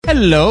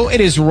Hello, it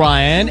is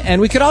Ryan,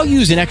 and we could all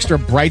use an extra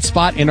bright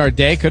spot in our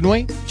day, couldn't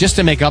we? Just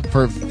to make up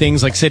for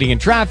things like sitting in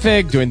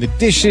traffic, doing the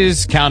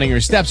dishes, counting your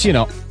steps, you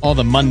know, all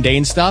the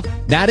mundane stuff.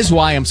 That is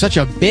why I'm such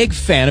a big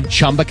fan of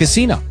Chumba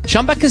Casino.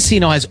 Chumba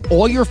Casino has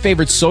all your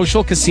favorite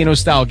social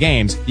casino-style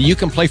games that you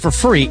can play for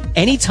free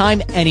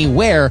anytime,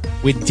 anywhere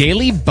with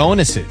daily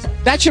bonuses.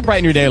 That should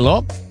brighten your day a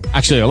little.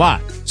 Actually, a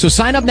lot. So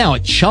sign up now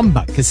at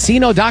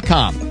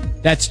ChumbaCasino.com.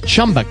 That's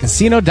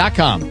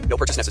ChumbaCasino.com. No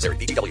purchase necessary.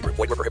 VGW Group.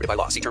 Void where prohibited by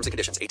law. See terms and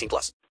conditions.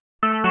 18+.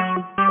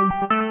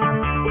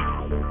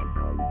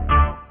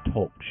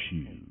 Talk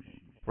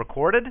shoes.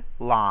 Recorded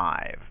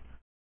live.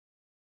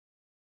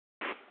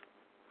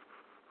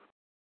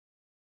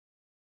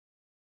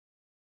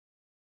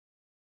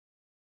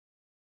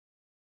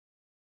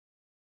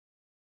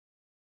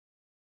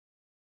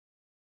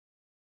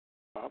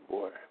 Oh,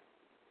 boy.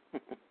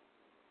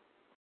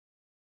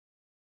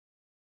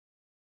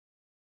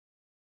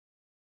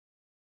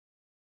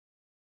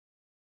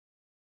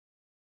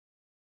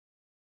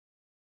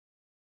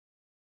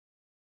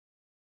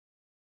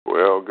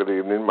 Well, good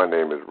evening. My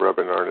name is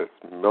Reverend Ernest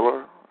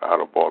Miller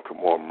out of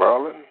Baltimore,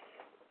 Maryland.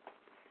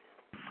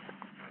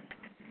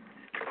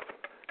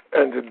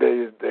 And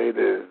today's date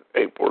is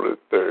April the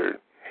 3rd.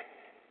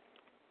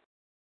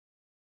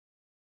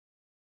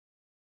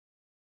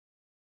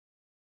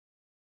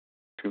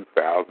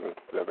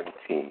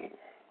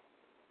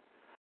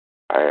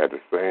 I had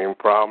the same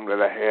problem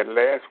that I had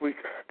last week.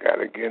 I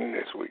got it again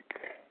this week.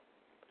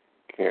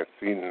 Can't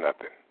see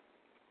nothing.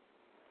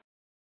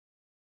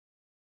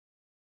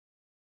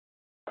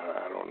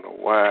 I don't know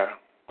why.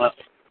 Can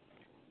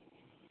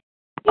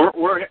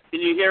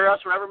you hear us,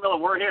 Reverend Miller?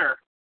 We're here.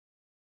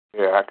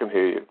 Yeah, I can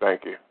hear you.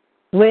 Thank you.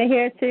 We're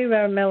here too,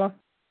 Reverend Miller.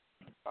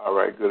 All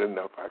right, good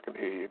enough. I can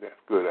hear you. That's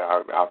good.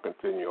 I'll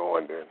continue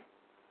on then.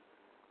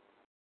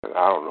 And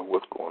I don't know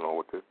what's going on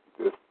with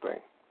this thing.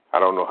 I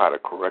don't know how to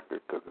correct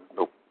it because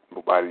there's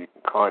nobody you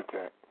can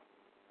contact.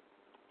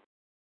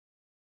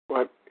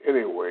 But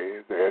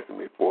anyway, they're asking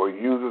me for a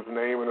user's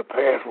name and a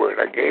password.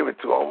 I gave it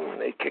to them,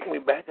 and they kicked me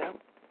back out.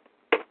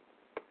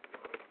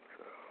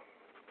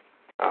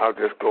 I'll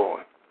just go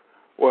on.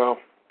 Well,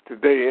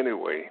 today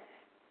anyway,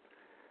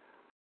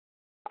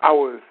 I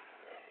was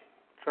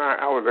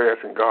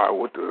asking God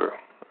what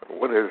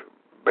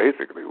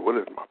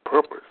is my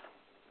purpose?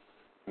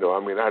 You know,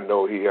 I mean, I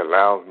know He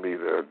allows me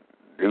to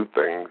do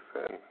things,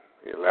 and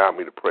He allowed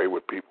me to pray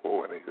with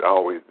people, and He's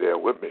always there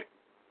with me.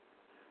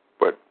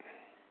 But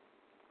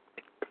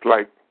it's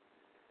like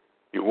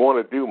you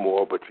want to do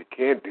more, but you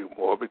can't do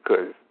more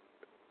because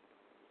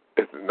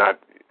it's not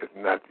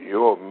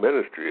your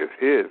ministry, it's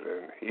His,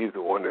 and He's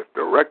the one that's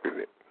directing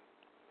it.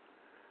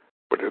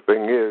 But the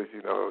thing is,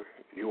 you know,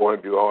 you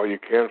want to do all you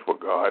can for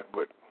God,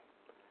 but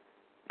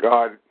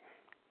God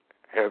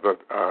has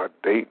a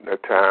date and a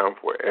time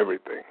for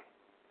everything.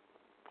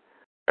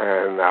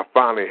 And I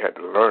finally had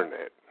to learn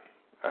that.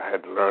 I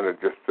had to learn to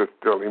just sit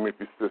still, even if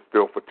you sit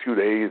still for 2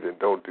 days and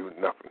don't do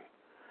nothing.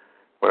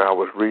 When I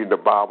was reading the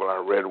Bible, I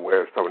read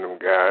where some of them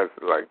guys,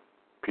 like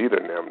Peter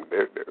and them,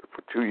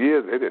 for 2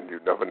 years they didn't do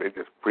nothing. They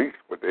just preached,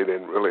 but they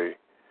didn't really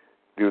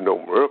do no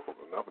miracles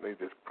or nothing. They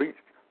just preached.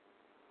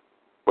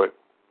 But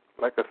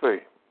like I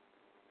say,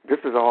 this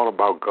is all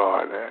about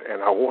God,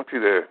 and I want you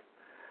to,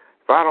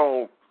 if I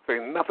don't say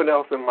nothing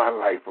else in my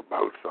life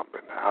about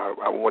something,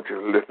 I want you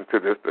to listen to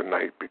this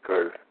tonight,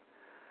 because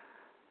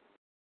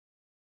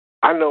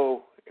I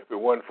know if it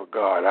wasn't for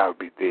God, I would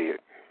be dead.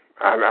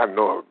 I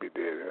know I would be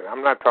dead. And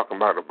I'm not talking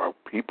about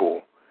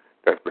people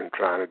that's been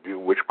trying to do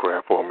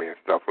witchcraft for me and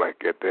stuff like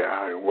that.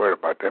 I ain't worried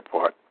about that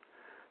part.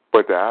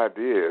 But the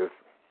idea is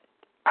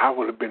I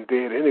would have been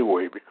dead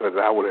anyway because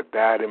I would have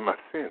died in my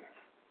sins.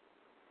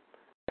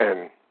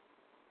 And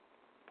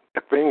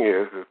the thing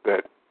is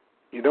that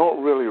you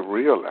don't really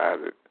realize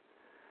it.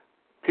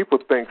 People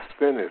think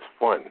sin is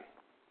fun.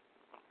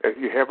 If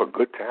you have a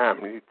good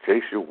time, you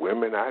chase your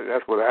women.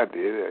 That's what I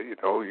did. You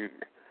know, you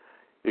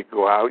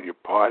go out, you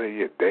party,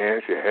 you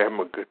dance, you have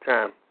a good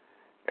time.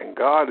 And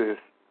God is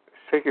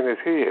shaking His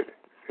head.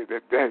 Say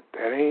that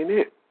ain't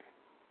it.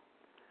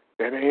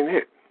 That ain't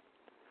it.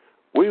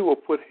 We were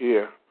put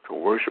here to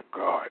worship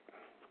God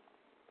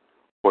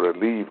or to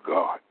leave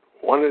God.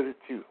 One of the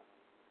two.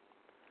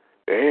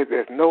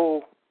 There's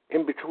no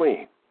in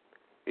between.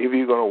 Either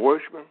you're going to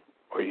worship Him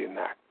or you're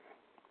not.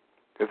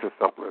 It's as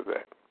simple as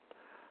that.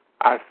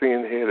 I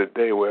seen here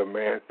today where a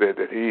man said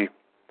that he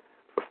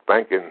was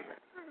thanking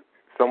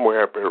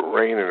somewhere up in the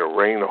rain, and it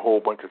rained a whole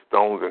bunch of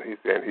stones, and he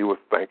said he was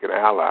thanking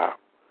Allah.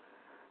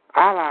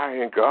 Allah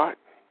ain't God.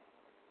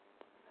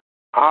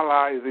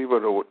 Allah is either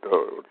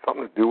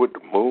something to do with the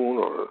moon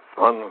or the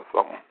sun or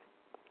something.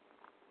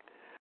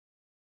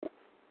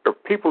 The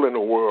people in the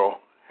world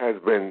has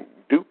been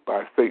duped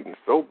by Satan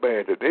so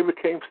bad that they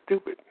became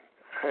stupid.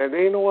 And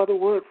there ain't no other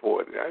word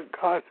for it.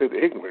 God said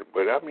ignorant,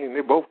 but I mean,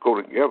 they both go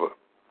together.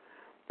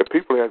 The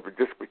people have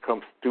just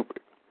become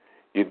stupid.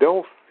 You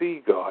don't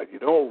see God. You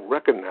don't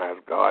recognize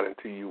God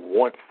until you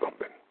want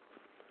something.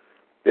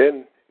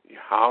 Then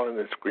You're hollering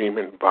and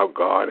screaming about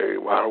God. Hey,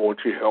 why won't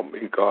you help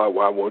me, God?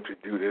 Why won't you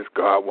do this,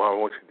 God? Why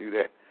won't you do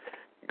that?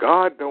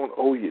 God don't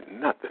owe you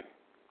nothing.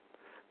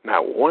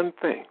 Not one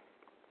thing.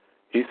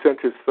 He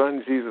sent his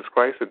son, Jesus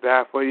Christ, to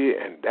die for you,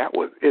 and that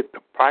was it. The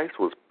price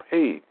was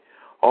paid.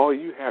 All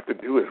you have to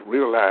do is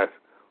realize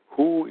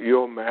who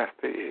your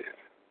master is.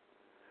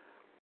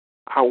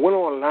 I went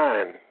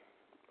online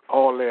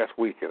all last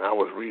week, and I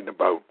was reading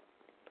about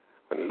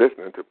and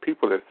listening to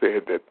people that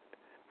said that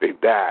they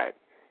died,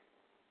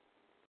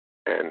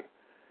 and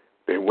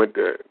they were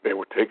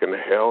taken to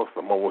hell.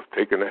 Someone was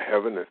taken to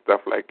heaven and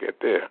stuff like that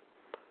there.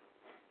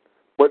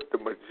 But the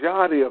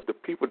majority of the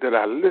people that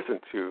I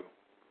listened to,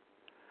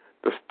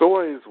 the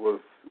stories was,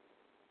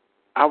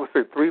 I would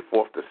say,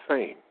 3/4 the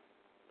same.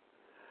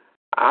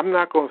 I'm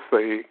not going to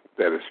say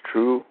that it's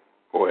true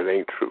or it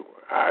ain't true.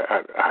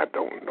 I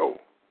don't know.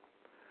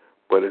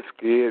 But it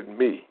scared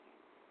me.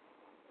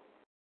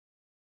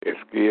 It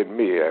scared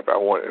me.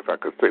 If I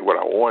could say what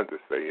I wanted to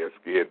say, it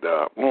scared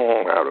the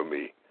out of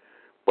me.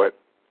 But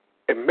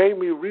it made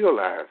me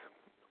realize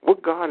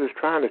what God is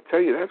trying to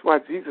tell you. That's why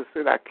Jesus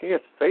said, I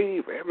can't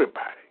save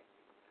everybody.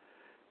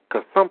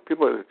 Because some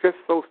people are just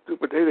so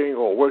stupid, they ain't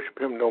going to worship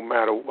him no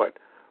matter what.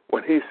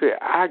 When he said,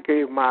 I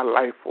gave my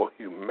life for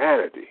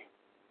humanity,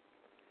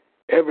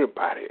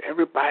 everybody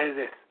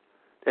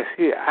that's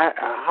here,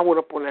 I went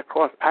up on that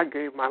cross, I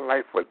gave my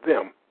life for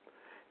them,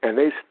 and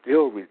they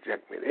still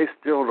reject me. They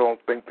still don't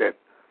think that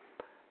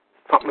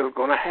something is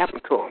going to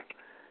happen to them.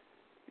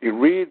 You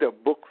read the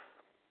books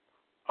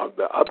of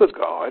the other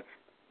gods,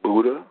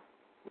 Buddha,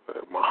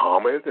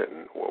 Muhammad,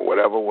 and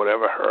whatever,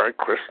 Hare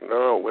Krishna,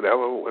 or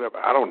whatever.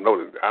 I don't know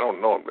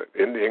them,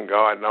 the Indian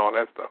God and all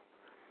that stuff.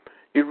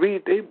 You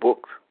read their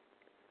books.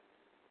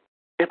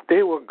 If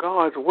they were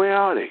gods, where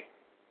are they?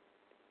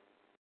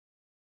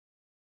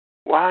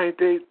 Why ain't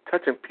they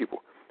touching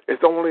people?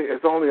 It's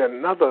only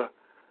another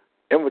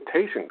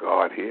invitation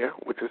God here,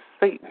 which is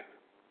Satan.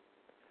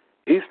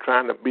 He's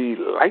trying to be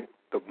like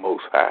the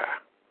Most High.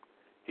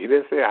 He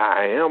didn't say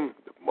I am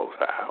the Most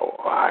High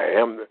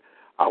or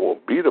I will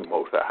be the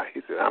Most High.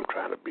 He said I'm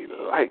trying to be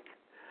like.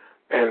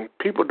 And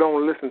people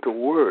don't listen to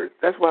words.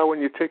 That's why when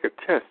you take a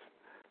test,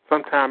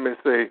 sometimes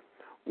they say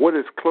what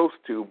is close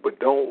to, but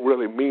don't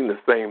really mean the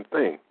same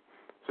thing.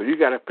 So you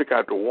got to pick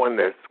out the one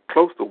that's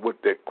close to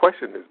what that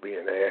question is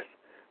being asked,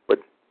 but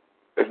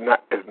it's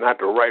not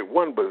the right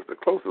one, but it's the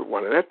closest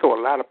one, and that throws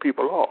a lot of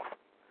people off.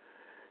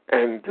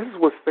 And this is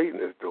what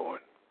Satan is doing.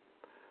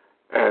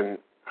 And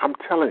I'm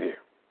telling you,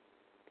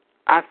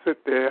 I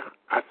sit there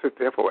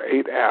for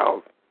 8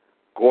 hours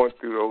going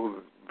through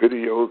those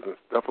videos and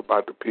stuff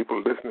about the people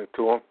listening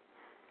to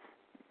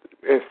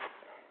them.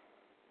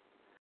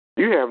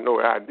 You have no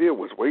idea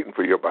what's waiting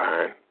for your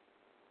behind.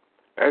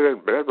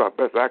 That's about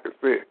best I can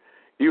say.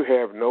 You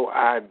have no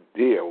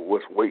idea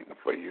what's waiting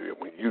for you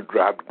when you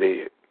drop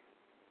dead.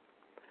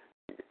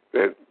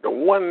 That the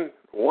one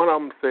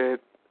of them said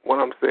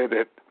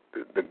that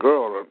the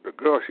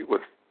girl, she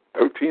was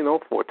 13 or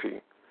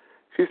 14.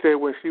 She said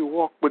when she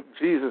walked with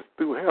Jesus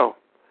through hell,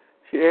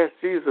 she asked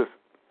Jesus.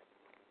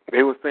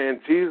 They were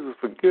saying, Jesus,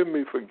 forgive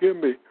me.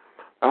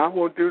 I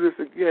won't do this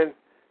again.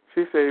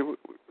 She said,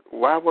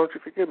 why won't you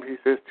forgive me? He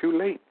says, too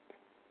late.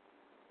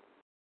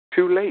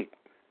 Too late.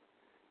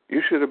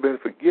 You should have been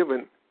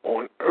forgiven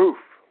on earth.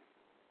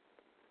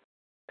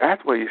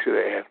 That's what you should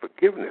have asked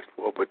forgiveness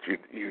for, but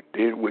you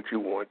did what you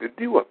wanted to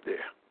do up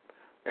there.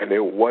 And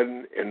it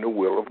wasn't in the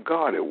will of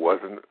God. It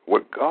wasn't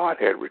what God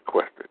had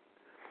requested.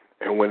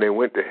 And when they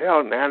went to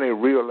hell, now they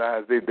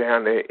realize they're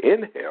down there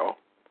in hell,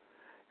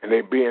 and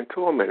they're being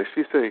tormented.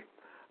 She said,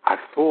 I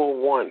saw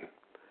one.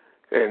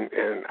 And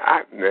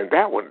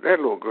that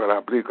little girl, I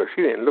believe, because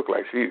she didn't look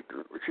like she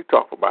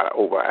talked about it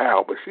over an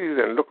hour, but she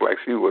didn't look like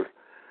she was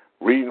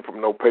reading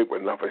from no paper or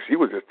nothing. She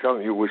was just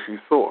telling you what she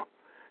saw.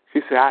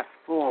 She said, I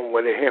saw them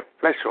where they had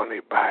flesh on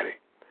their body,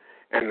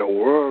 and the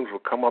worms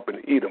would come up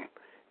and eat them,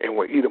 and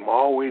would eat them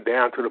all the way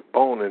down to the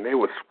bone, and they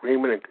were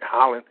screaming and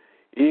howling,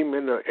 even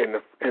in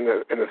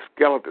the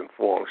skeleton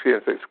form. She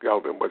didn't say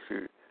skeleton, but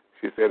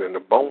she said in the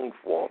bone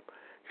form.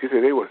 She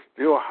said they were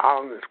still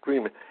howling and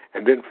screaming,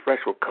 and then flesh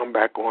would come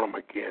back on them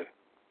again,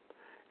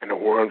 and the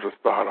worms would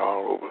start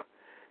all over.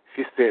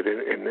 She said,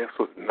 and this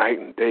was night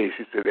and day.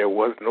 She said there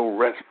was no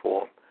rest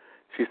for them.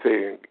 She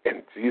said,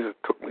 and Jesus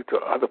took me to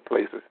other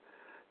places.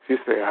 She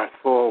said, I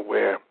saw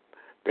where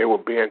they were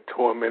being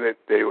tormented.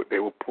 They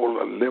would pull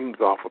the limbs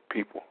off of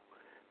people.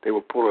 They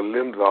would pull the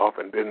limbs off,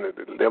 and then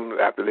the limbs,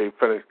 after they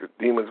finished, the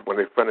demons, when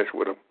they finished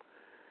with them,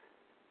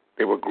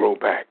 they would grow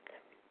back.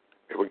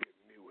 They would get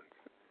new ones,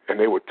 and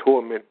they would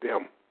torment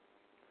them.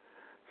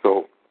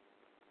 So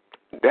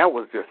that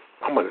was just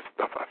some of the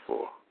stuff I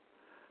saw.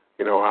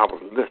 You know, I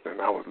was listening.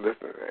 I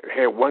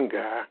had one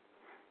guy,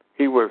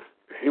 he was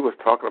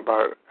talking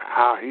about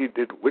how he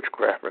did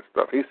witchcraft and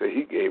stuff. He said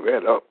he gave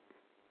that up.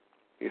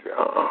 He said,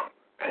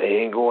 I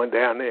ain't going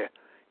down there.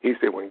 He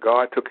said when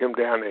God took him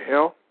down to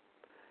hell,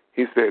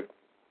 he said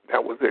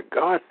that was it.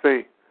 God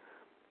say,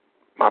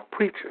 my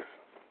preachers,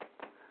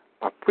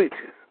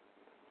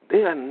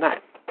 they are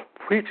not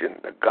preaching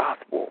the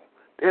gospel.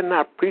 They're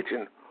not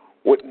preaching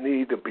what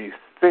need to be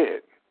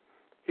said.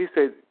 He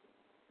said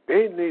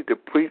they need to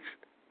preach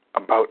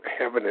about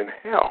heaven and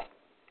hell.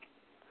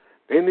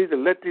 They need to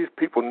let these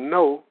people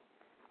know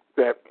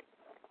that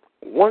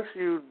once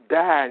you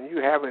die and you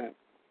haven't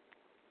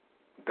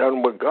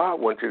done what God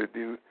wants you to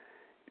do,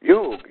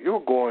 you're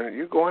going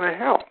to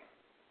hell.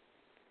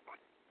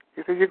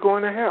 He said you're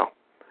going to hell.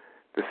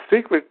 The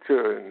secret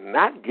to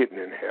not getting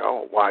in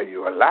hell while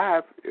you're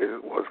alive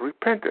was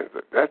repentance.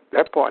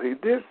 That part he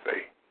did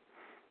say.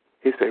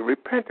 He said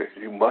repentance.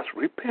 You must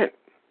repent.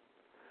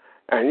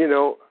 And, you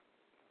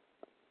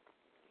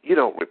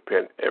don't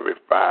repent every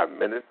 5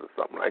 minutes or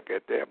something like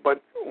that there.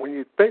 But when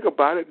you think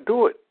about it,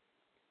 do it.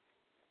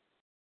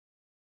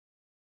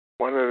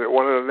 One of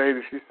the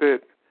ladies, she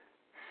said,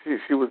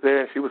 she was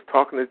there and she was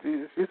talking to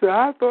Jesus. She said,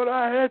 I thought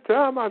I had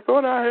time.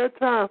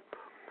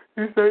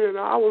 He said,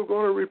 I was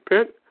going to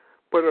repent,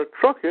 but a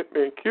truck hit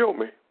me and killed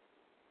me.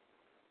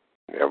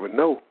 Never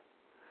know.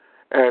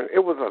 And it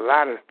was a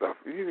lot of stuff.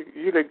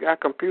 You that got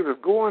computers,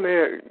 go on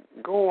there,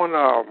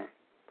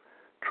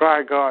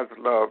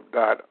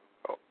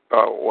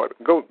 trygodslove.org.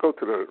 Go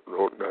to the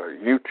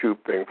YouTube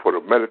thing for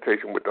the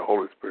meditation with the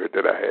Holy Spirit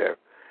that I have.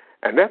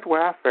 And that's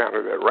where I found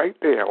it at. Right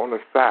there on the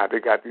side, they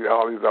got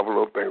all these other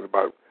little things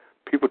about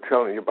people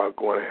telling you about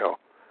going to hell.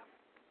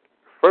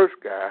 First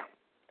guy,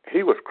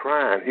 he was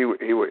crying.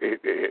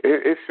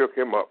 It shook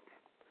him up.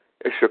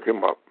 It shook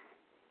him up.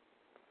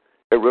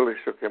 It really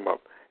shook him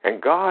up.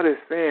 And God is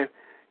saying,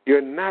 you're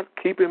not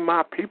keeping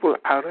my people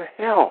out of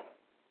hell.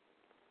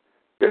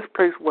 This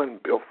place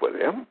wasn't built for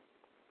them.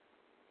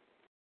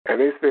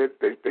 And they said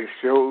they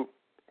said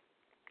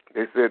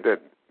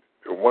that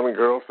one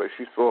girl said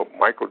she saw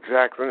Michael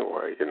Jackson.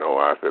 Well,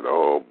 I said,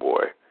 oh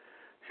boy.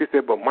 She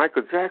said, but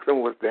Michael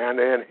Jackson was down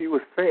there and he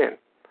was saying,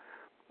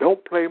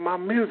 don't play my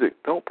music.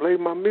 Don't play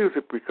my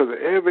music, because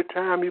every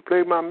time you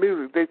play my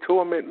music, they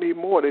torment me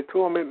more.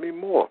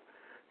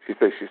 She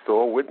said she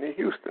saw Whitney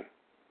Houston.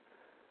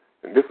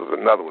 And this was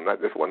another one.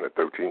 This wasn't a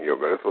 13-year-old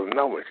girl. This was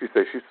another one. She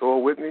said she saw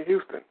Whitney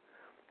Houston.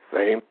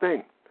 Same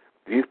thing.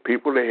 These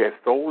people, they had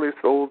sold their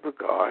souls to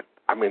God,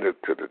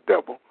 to the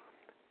devil,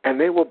 and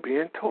they were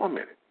being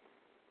tormented.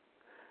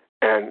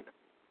 And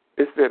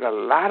it said a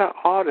lot of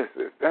artists,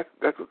 that's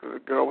what the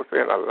girl was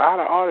saying, a lot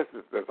of artists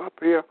that's up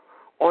here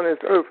on this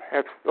earth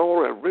have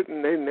sold and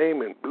written their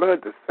name in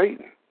blood to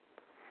Satan.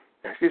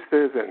 And she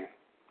says, and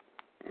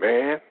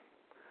man,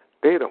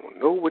 they don't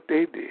know what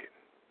they did.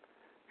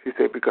 She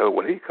said, because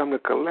when he come to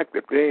collect,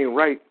 if they ain't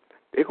right,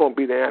 they're going to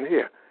be down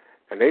here.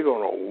 And they're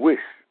going to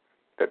wish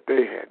that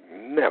they had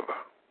never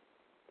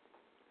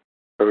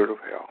heard of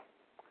hell.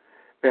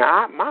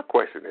 Now, my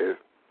question is,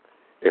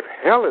 if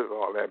hell is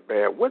all that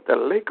bad, what the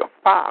lake of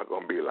fire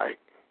going to be like?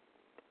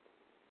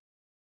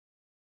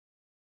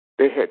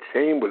 They had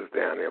chambers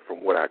down there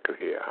from what I could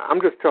hear.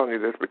 I'm just telling you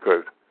this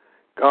because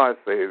God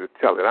said to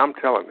tell it. I'm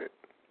telling it.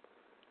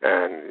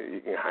 And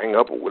you can hang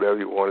up or whatever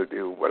you want to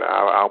do, but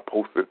I'll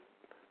post it.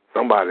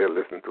 Somebody will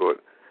listen to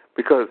it.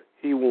 Because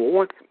he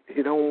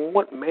don't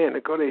want man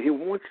to go there. He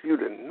wants you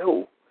to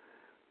know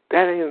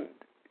that ain't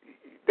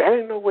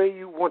no way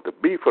you want to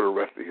be for the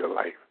rest of your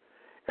life.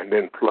 And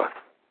then plus,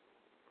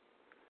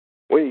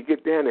 when you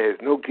get down there,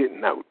 there's no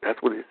getting out.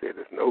 That's what he said.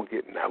 There's no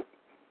getting out.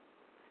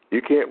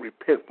 You can't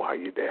repent while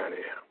you're down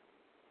there.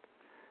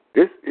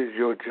 This is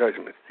your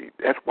judgment seat.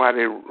 That's why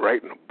they're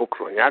writing the books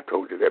on you. I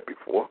told you that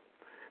before.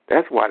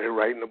 That's why they're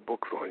writing the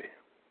books on you.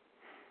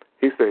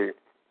 He said,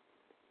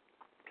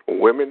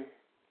 women,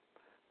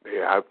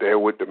 they're out there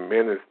with the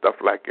men and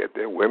stuff like that.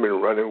 They're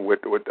women running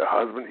with the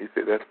husband. He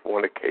said that's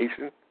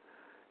fornication.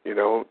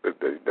 The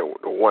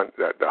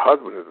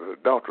husband is an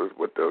adulteress,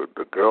 but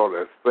the girl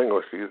that's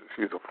single,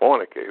 she's a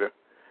fornicator.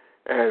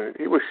 And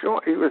he was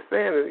saying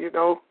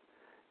that,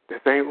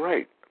 this ain't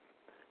right.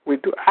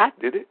 I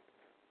did it.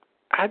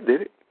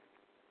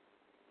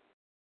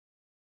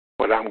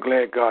 But I'm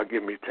glad God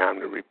gave me time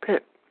to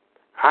repent.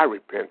 I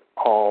repent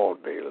all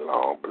day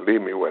long.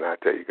 Believe me when I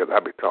tell you, because I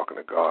be talking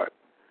to God.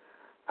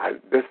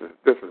 This is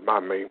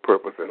my main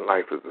purpose in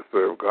life, is to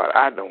serve God.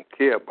 I don't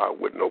care about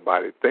what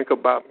nobody think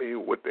about me,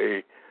 whether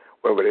they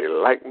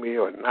like me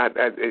or not.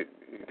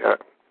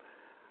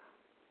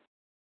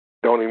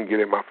 Don't even get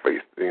in my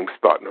face. Don't even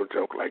start no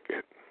joke like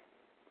that.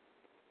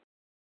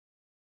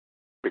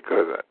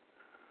 Because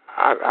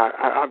I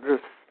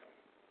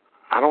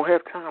don't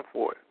have time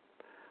for it.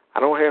 I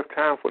don't have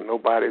time for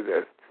nobody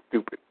that's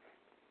stupid.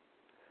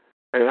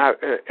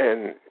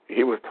 And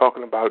he was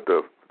talking about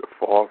the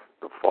false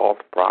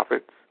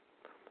prophets.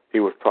 He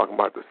was talking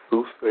about the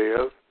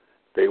soothsayers.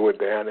 They were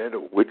down there. The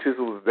witches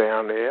was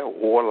down there.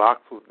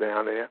 Warlocks was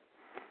down there.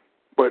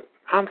 But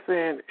I'm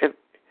saying,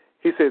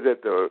 he said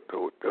that the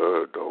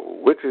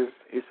witches,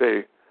 he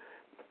said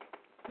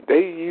they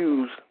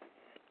use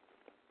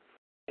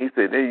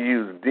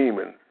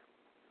demons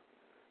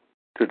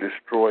to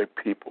destroy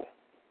people.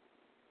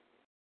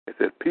 He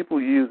said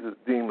people use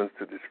demons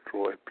to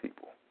destroy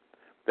people.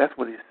 That's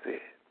what he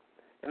said.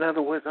 In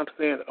other words, I'm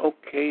saying,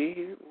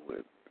 okay,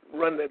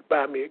 run that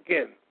by me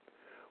again.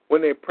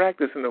 When they're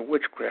practicing a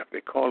witchcraft,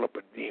 they call up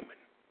a demon.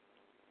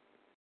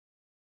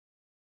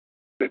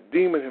 the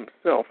demon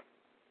himself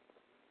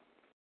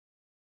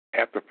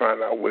has to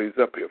find out what he's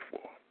up here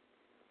for.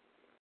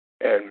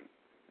 And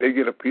they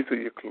get a piece of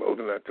your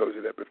clothing, I told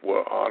you that before,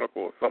 an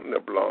article or something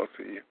that belongs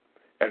to you.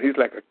 And he's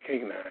like a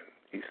canine.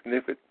 He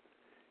sniff it,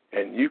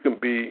 and he can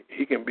be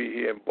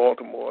here in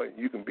Baltimore, and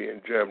you can be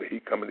in Germany. He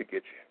coming to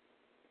get you.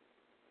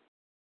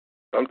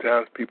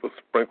 Sometimes people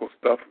sprinkle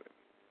stuff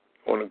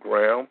on the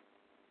ground,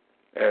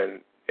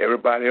 and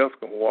everybody else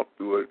can walk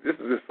through it. This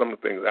is just some of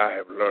the things I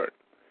have learned.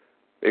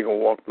 They can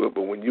walk through it,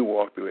 but when you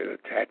walk through it, it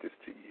attaches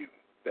to you.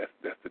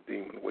 That's the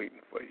demon waiting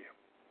for you.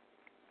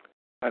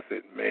 I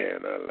said,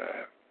 man,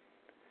 alive.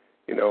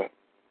 You know,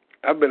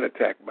 I've been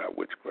attacked by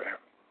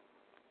witchcraft.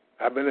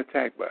 I've been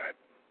attacked by it.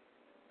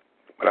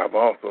 But I've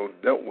also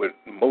dealt with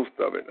most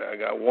of it. I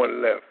got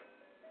one left.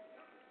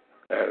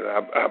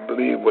 And I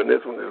believe when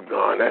this one is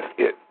gone, that's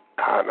it.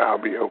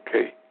 I'll be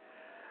okay.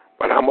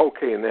 But I'm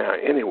okay now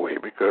anyway,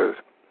 because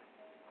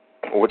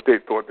what they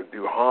thought to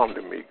do harm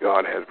to me,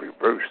 God has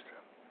reversed.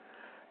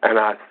 And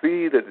I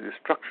see the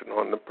destruction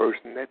on the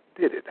person that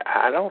did it.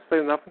 I don't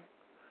say nothing.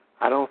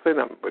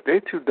 But they're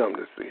too dumb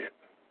to see it.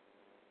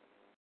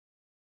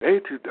 They're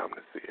too dumb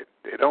to see it.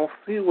 They don't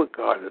see what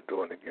God is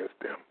doing against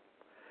them.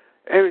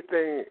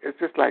 Everything, it's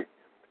just like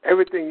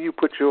everything you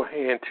put your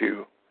hand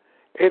to,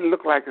 it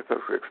looks like it's a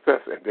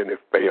success, and then it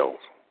fails.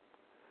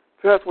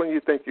 So that's when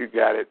you think you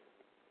got it,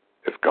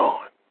 it's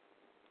gone.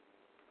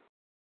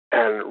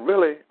 And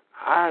really,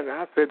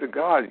 I said to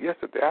God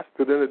yesterday, I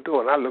stood in the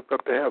door and I looked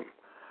up to heaven.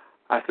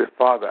 I said,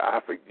 Father, I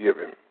forgive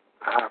him.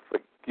 I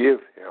forgive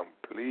him.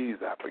 Please,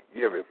 I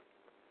forgive him.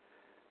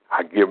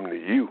 I give him to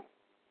you.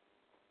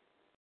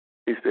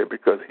 He said,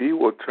 because he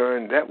will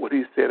turn that what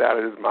he said out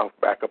of his mouth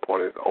back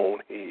upon his own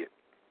head.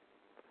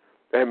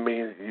 That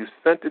means you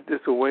sent it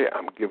this away,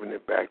 I'm giving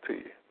it back to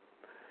you.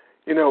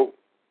 You know,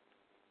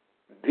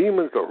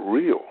 demons are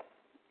real.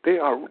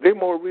 They're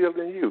more real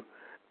than you.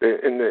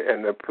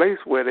 And the place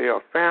where they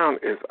are found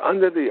is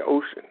under the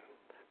ocean.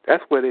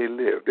 That's where they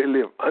live. They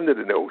live under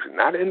the ocean,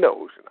 not in the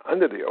ocean,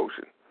 under the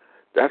ocean.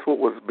 That's what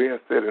was being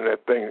said in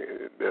that thing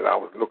that I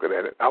was looking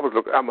at. I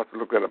must have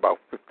looked at about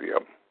 50 of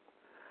them.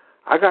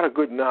 I got a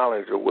good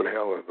knowledge of what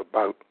hell is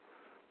about,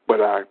 but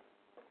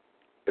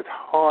it's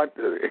hard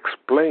to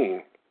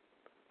explain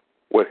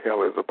what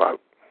hell is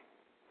about.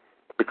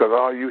 Because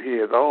all you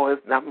hear is,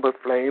 it's nothing but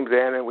flames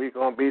in and we're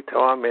going to be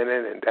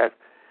tormented. And that's,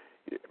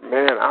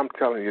 man, I'm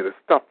telling you, the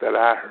stuff that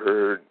I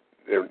heard,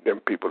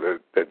 them people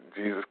that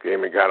Jesus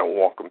came and got and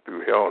walked them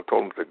through hell and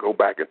told them to go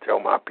back and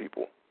tell my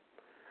people.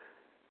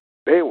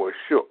 They were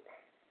shook.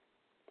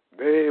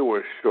 They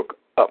were shook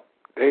up.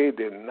 They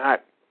did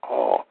not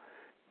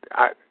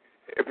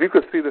if you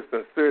could see the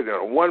sincerity,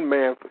 one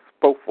man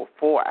spoke for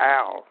 4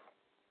 hours.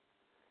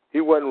 He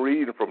wasn't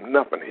reading from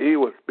nothing. He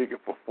was speaking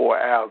for 4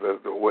 hours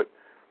as to what,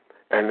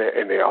 and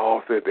they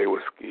all said they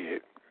were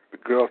scared. The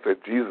girl said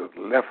Jesus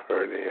left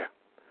her there.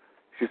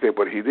 She said,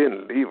 but he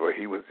didn't leave her.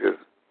 He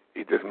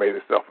just made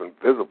himself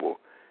invisible,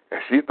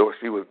 and she thought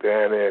she was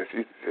down there. And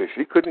she said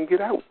she couldn't get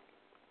out.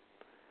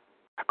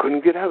 I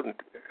couldn't get out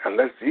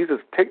unless Jesus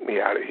take me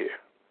out of here.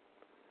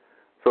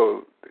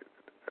 So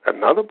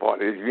another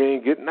part is you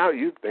ain't getting out.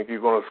 You think you're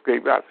going to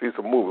escape out. See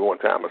some movie one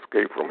time,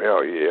 Escape from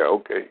Hell. Yeah,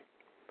 okay.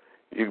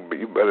 You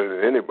better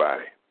than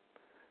anybody.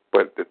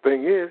 But the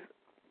thing is,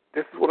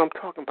 this is what I'm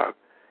talking about.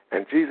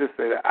 And Jesus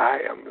said, I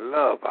am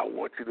love. I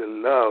want you to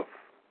love.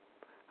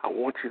 I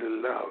want you to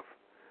love.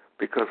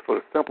 Because for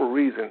the simple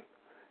reason,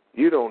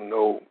 you don't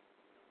know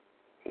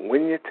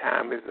when your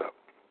time is up.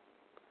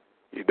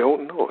 You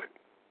don't know it.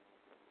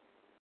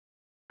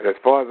 And as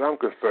far as I'm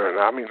concerned,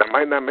 I mean, it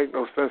might not make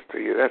no sense to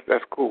you.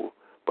 That's cool.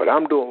 But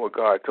I'm doing what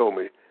God told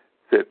me,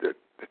 said to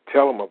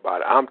tell them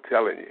about it. I'm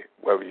telling you,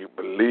 whether you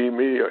believe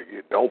me or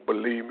you don't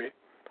believe me,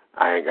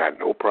 I ain't got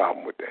no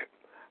problem with that.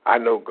 I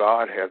know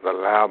God has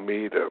allowed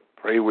me to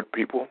pray with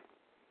people,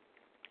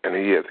 and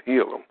he has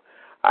healed them.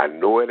 I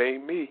know it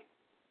ain't me.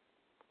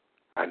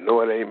 I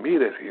know it ain't me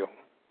that's healed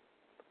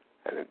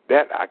them. And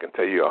that I can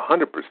tell you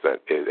 100%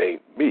 it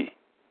ain't me.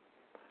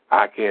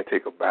 I can't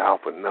take a bow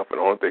for nothing.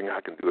 The only thing I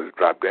can do is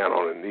drop down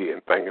on a knee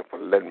and thank him for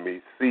letting me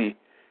see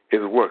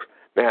his works.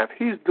 Now, if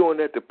he's doing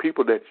that to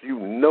people that you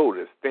know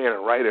that's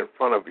standing right in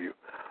front of you,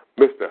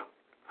 mister,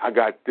 I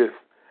got this,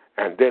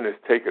 and then it's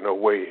taken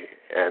away,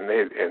 and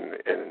they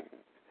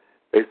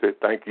say,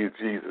 thank you,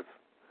 Jesus.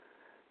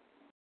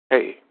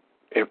 Hey,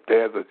 if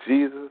there's a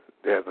Jesus,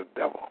 there's a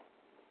devil.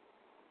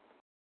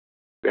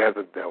 There's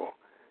a devil.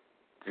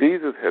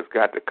 Jesus has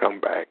got to come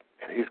back,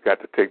 and he's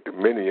got to take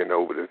dominion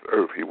over this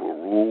earth. He will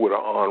rule with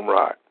an iron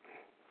rod.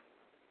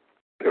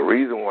 The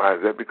reason why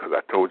is that because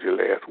I told you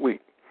last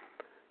week,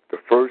 the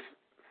first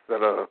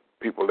set of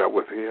people that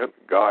was here,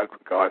 God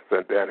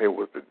sent down here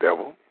was the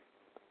devil.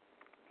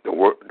 The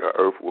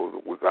earth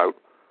was without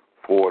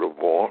form or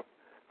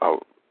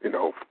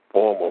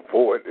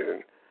void,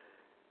 and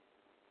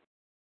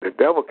the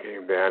devil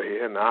came down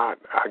here, and I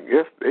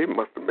guess they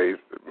must have made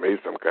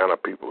some kind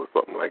of people or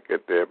something like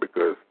that there,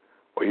 because,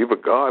 or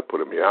even God put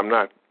them here. I'm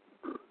not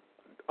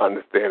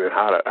understanding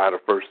how the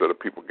first set of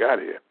people got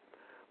here,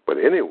 but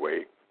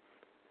anyway,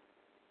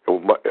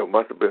 It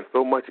must have been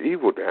so much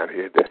evil down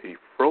here that he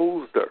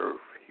froze the earth.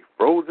 He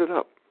froze it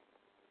up.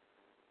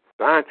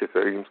 Scientists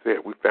have even said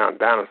we found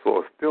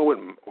dinosaurs still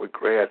with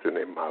grass in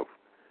their mouth,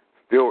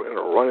 still in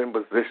a running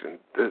position,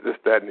 this,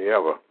 that, and the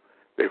other.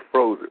 They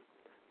froze it.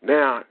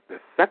 Now, the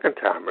second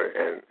time,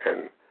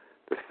 and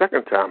the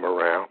second time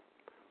around,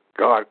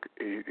 God,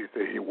 he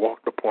said he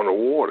walked upon the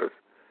waters.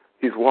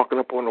 He's walking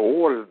upon the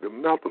waters to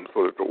melt them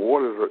so that the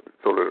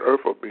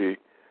earth will be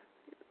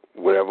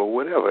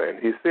whatever. And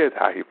he said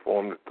how he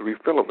formed the three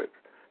filaments,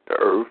 the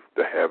earth,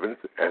 the heavens,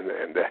 and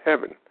the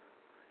heaven.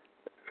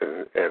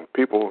 And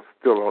people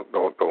still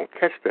don't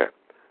catch that.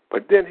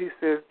 But then he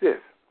says this,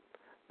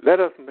 let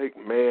us make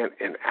man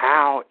in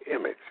our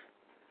image.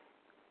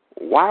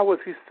 Why was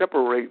he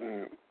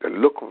separating the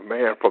look of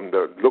man from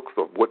the looks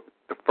of what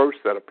the first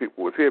set of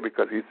people was here?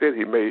 Because he said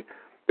they made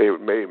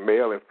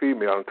male and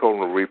female and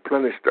told them to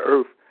replenish the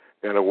earth.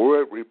 And the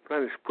word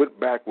replenish put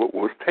back what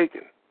was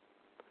taken.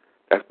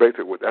 That's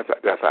basically that's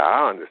how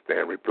I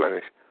understand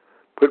replenish.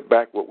 Put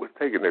back what was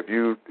taken. If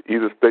you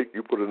eat a steak,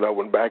 you put another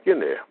one back in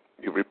there.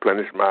 You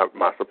replenish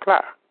my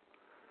supply.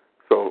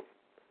 So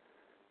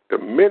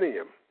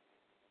dominion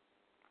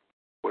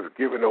was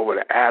given over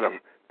to Adam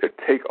to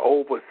take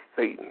over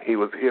Satan. He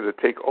was here to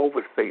take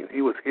over Satan.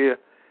 He was here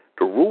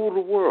to rule the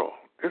world.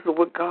 This is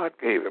what God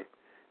gave him.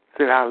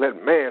 He said, I'll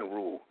let man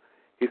rule.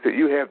 He said,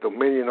 you have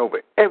dominion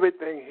over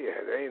everything here.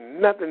 There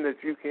ain't nothing that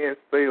you can't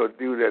say or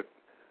do that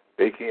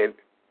they can't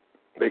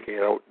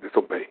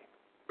disobey,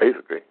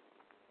 basically.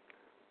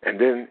 And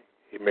then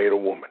he made a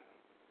woman.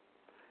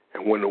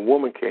 And when the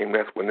woman came,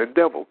 that's when the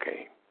devil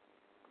came.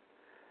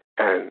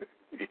 And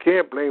you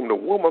can't blame the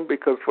woman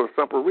because for the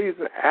simple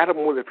reason, Adam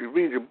was, if you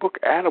read your book,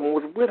 Adam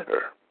was with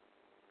her.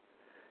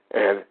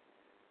 And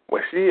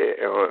when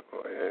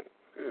the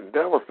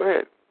devil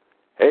said,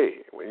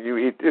 hey, when you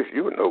eat this,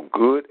 you will know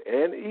good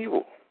and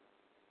evil.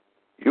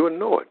 You will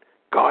know it.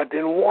 God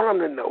didn't want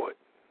them to know it.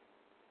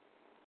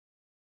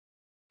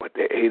 But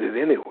they ate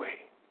it anyway.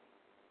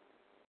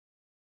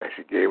 And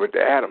she gave it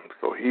to Adam,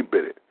 so he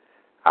bit it.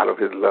 Out of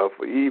his love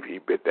for Eve, he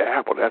bit the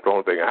apple. That's the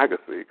only thing I could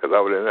see, because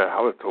other than that, I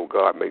was told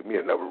God, make me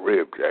another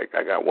rib, Jack.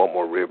 I got one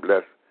more rib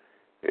left.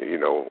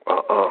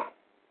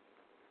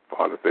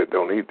 Father said,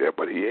 don't eat that,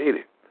 but he ate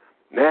it.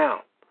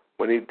 Now,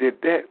 when he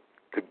did that,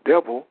 the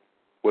devil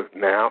was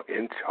now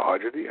in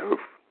charge of the earth.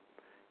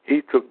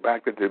 He took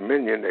back the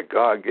dominion that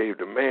God gave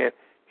to man.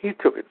 He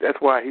took it. That's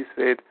why he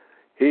said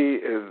he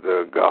is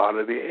the God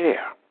of the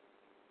air.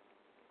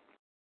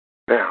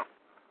 Now,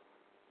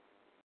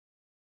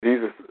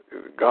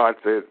 God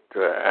said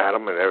to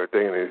Adam and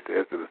everything, and he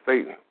says to the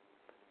Satan,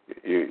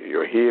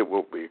 your head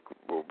will be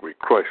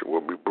crushed,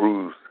 will be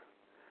bruised.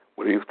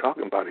 What he was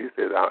talking about, he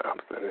said, I'm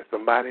sending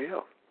somebody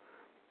else.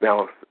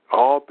 Now,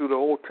 all through the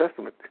Old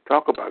Testament, they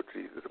talk about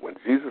Jesus. When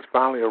Jesus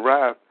finally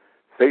arrived,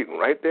 Satan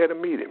right there to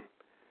meet him.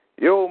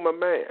 Yo, my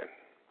man,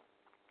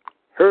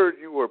 heard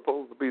you were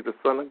supposed to be the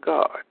Son of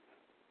God.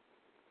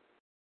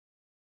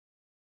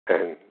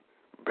 And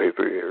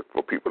basically,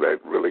 for people that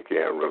really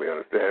can't really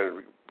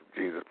understand,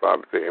 Jesus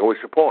probably said,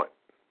 what's your point?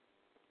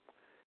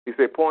 He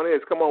said, point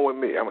is, come on with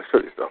me. I'm going to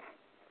show you something.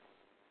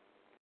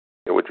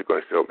 And what you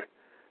going to show me?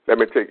 Let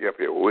me take you up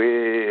here,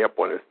 way up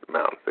on this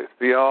mountain. Say,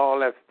 see all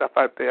that stuff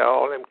out there,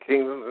 all them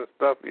kingdoms and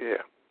stuff?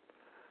 Yeah.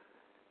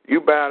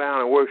 You bow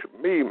down and worship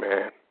me,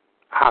 man,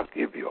 I'll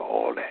give you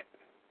all that.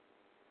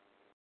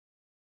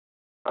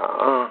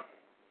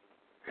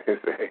 He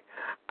say,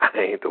 I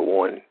ain't the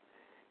one.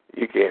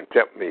 You can't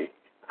tempt me.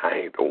 I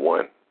ain't the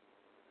one.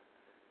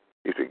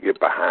 He said, get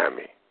behind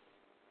me.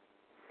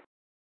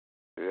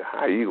 He said,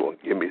 how you going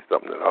to give me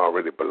something that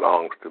already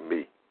belongs to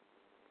me?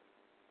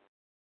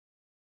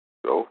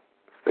 So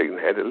Satan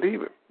had to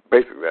leave him.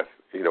 Basically, that's,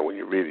 when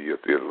you read it, you'll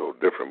see it a little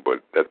different,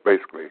 but that's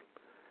basically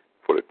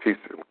for the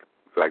teacher,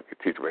 like the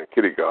teacher in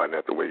kindergarten,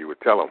 that's the way you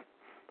would tell them.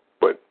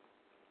 But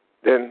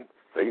then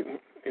Satan,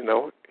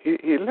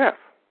 he left.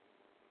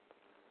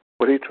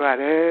 But he tried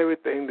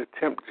everything to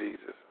tempt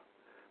Jesus.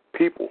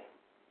 People.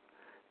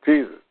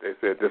 Jesus, they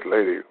said this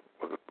lady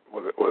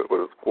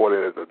was caught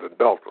in as an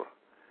adulterer.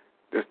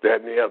 This,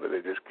 that, and the other.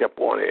 They just kept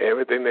on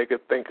everything they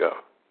could think of.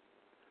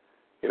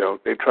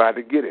 They tried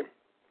to get him.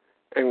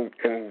 And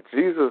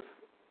Jesus,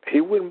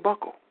 he wouldn't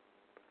buckle.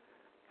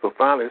 So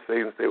finally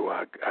Satan said,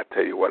 well, I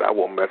tell you what, I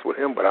won't mess with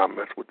him, but I'll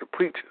mess with the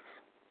preachers.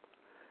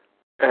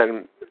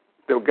 And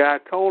the guy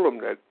told him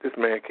that this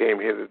man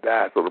came here to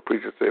die. So the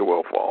preacher said,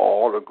 well, for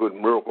all the good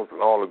miracles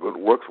and all the good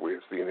works we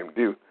have seen him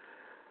do,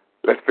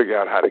 let's figure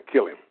out how to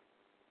kill him.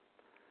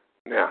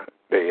 Now,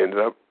 they ended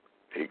up,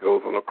 he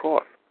goes on the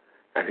cross,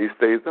 and he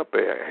stays up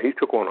there. And he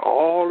took on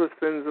all the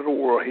sins of the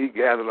world. He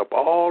gathered up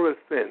all the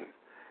sins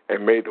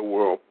and made the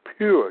world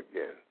pure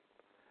again.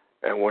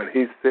 And when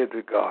he said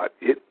to God,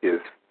 it is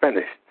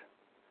finished,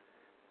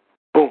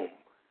 boom,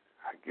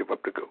 I give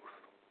up the ghost.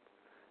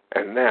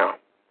 And now,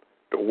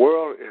 the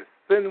world is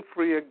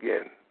sin-free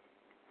again.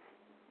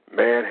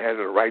 Man has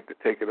a right to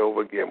take it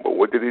over again. But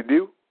what did he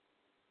do?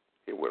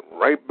 He went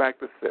right back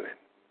to sinning.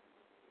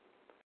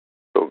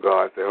 So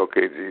God said,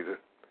 okay, Jesus,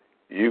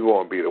 you're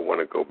going to be the one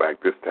to go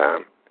back this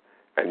time,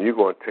 and you're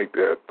going to take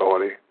the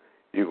authority.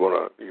 You're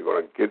going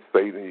to get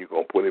Satan. You're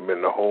going to put him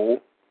in the hole.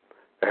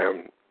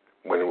 And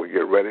when we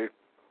get ready,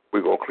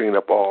 we're going to clean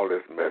up all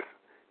this mess.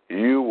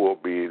 You will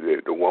be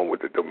the one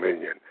with the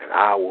dominion, and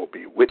I will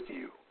be with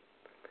you.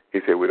 He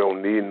said, we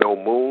don't need no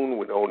moon.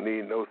 We don't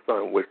need no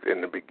sun, which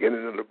in the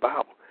beginning of the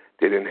Bible,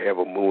 they didn't have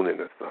a moon and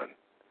a sun.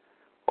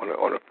 On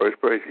the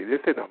first page, he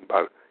didn't say nothing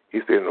about it. He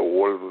said the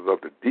waters was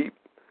of the deep.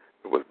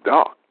 It was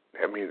dark.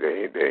 That means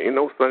there ain't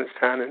no sun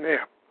shining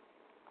there.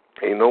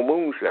 Ain't no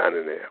moon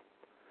shining there.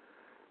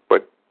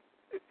 But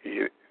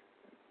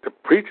the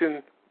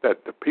preaching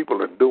that the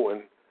people are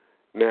doing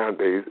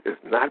nowadays is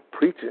not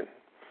preaching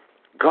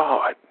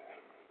God.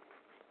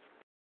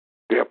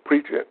 They're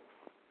preaching,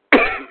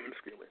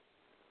 excuse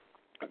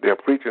me, they're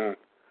preaching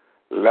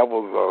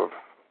levels of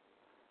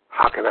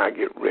how can I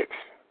get rich?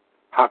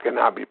 How can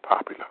I be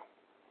popular?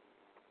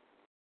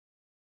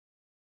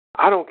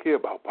 I don't care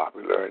about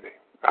popularity.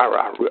 I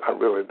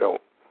really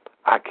don't.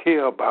 I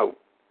care about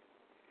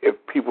if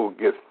people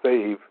get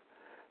saved,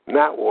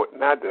 not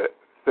to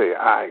say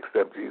I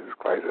accept Jesus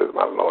Christ as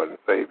my Lord and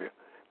Savior.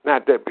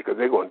 Not that, because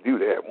they're going to do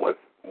that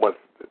once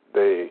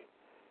they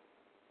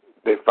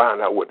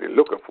find out what they're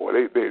looking for.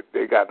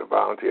 They got to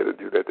volunteer to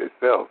do that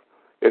themselves.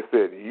 It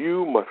said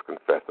you must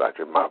confess out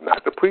your mouth,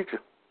 not the preacher.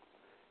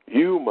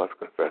 You must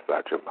confess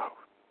out your mouth.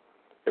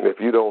 And if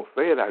you don't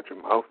say it out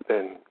your mouth,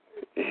 then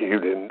you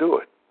didn't do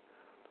it.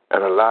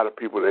 And a lot of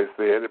people, they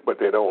say it, but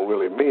they don't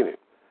really mean it.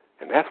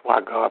 And that's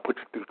why God put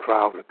you through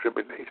trials and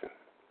tribulations.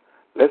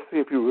 Let's see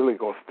if you're really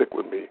going to stick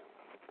with me.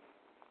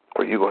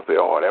 Or you're going to say,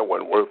 oh, that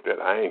wasn't worth it.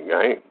 I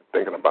ain't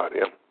thinking about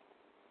him.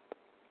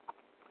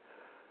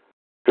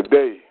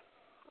 Today,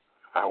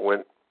 I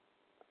went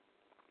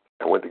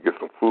to get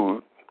some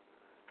food,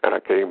 and I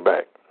came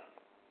back.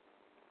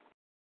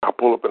 I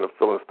pull up in the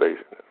filling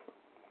station.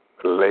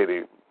 The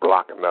lady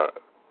blocking the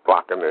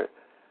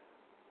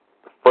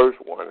first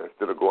one.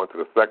 Instead of going to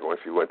the second one,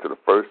 she went to the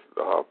first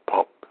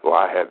pump. So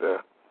I had to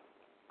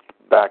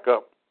back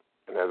up.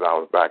 And as I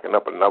was backing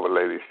up, another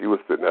lady, she was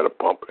sitting at a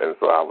pump. And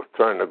so I was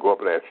turning to go up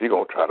there, and she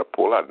going to try to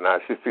pull out. Now,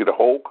 she see the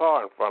whole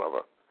car in front of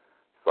her.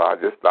 So I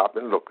just stopped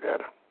and looked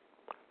at her.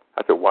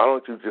 I said, why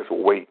don't you just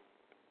wait?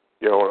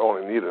 You know,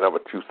 only need another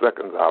 2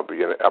 seconds. I'll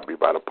be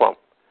by the pump.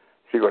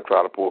 She going to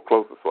try to pull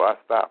closer. So I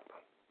stopped.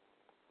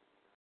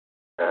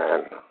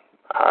 And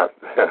I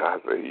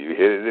said, you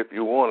hit it if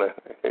you want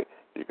to.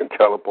 You can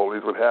tell the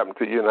police what happened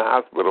to you in the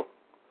hospital.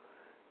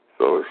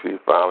 So she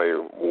finally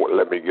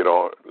let me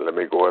go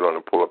in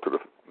and pull up to the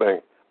thing,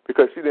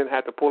 because she didn't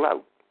have to pull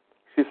out.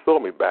 She saw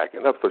me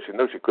backing up, so she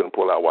knew she couldn't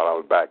pull out while I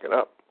was backing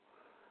up.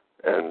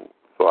 And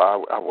so I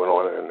went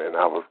on and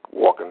I was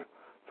walking.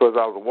 So as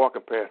I was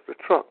walking past the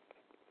truck,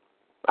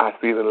 I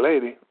see the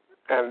lady,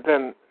 and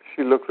then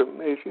she looks at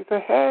me. She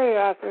said, hey.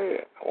 I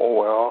said, oh,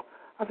 well.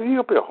 I said, you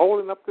up here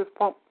holding up this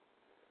pump?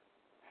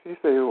 She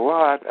said, well,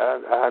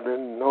 I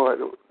didn't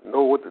know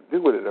what to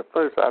do with it at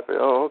first. I said,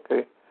 oh,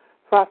 okay.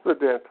 So I stood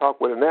there and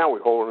talked with her. Now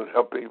we're holding it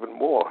up even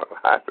more.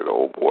 I said,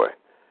 oh, boy.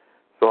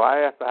 So I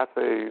asked her, I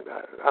said,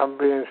 I'm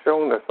being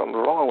shown there's something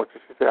wrong with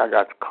you. She said, I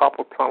got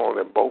carpal tunnel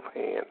in both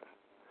hands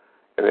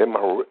and in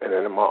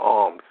my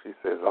arms. She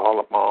says, all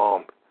of my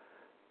arms.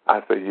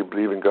 I said, you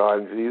believe in God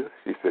and Jesus?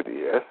 She said,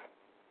 yes.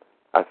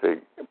 I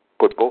said,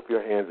 put both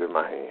your hands in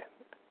my hand,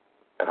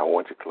 and I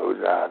want you to close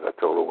your eyes. I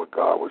told her what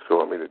God was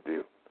showing me to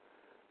do.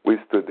 We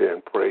stood there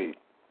and prayed.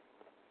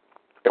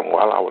 And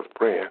while I was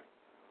praying,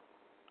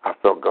 I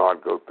felt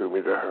God go through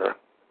me to her.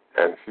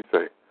 And she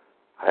said,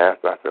 I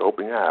asked her, I said,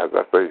 open your eyes.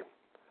 I said,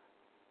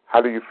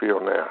 how do you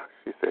feel now?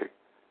 She said,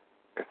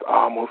 it's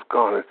almost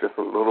gone. It's just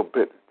a little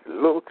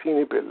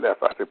teeny bit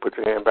left. I said, put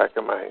your hand back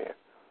in my hand.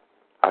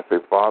 I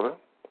said, Father,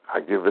 I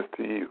give this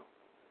to you.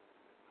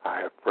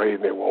 I have prayed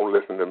and they won't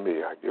listen to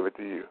me. I give it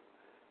to you.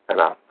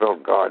 And I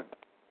felt God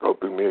go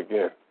through me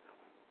again.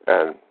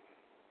 And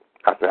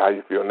I said, how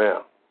you feel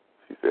now?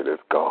 She said,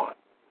 it's gone.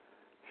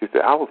 She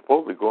said, I was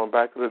supposed to be going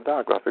back to the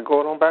doctor. I said,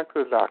 go on back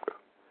to the doctor.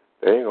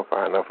 They ain't going to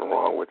find nothing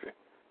wrong with you.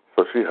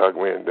 So she hugged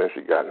me, and then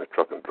she got in the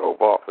truck and drove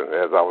off. And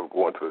as I was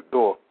going to the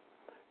door,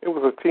 it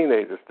was a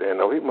teenager standing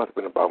there. He must have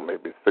been about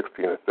maybe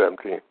 16 or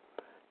 17.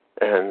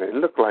 And it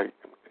looked like,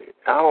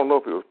 I don't know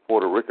if he was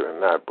Puerto Rican or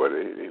not, but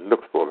he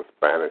looked sort of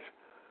Spanish.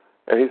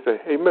 And he said,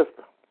 hey,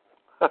 mister.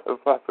 So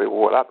I said,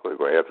 what? I thought he was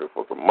going to ask me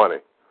for some money.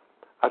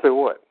 I said,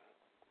 what?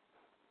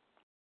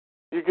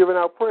 You giving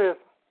out prayers?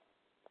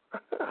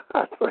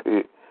 I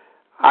said,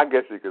 I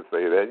guess you could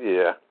say that,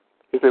 yeah.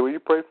 He said, will you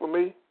pray for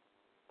me?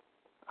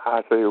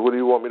 I said, what do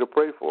you want me to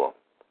pray for?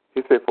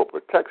 He said, for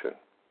protection.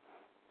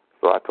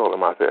 So I told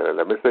him, I said,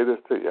 let me say this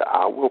to you.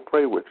 I will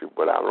pray with you,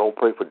 but I don't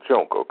pray for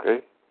junk, okay?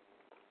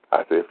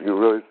 I said, if you're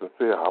really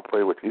sincere, I'll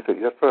pray with you. He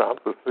said, yes, sir, I'm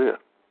sincere.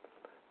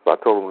 So I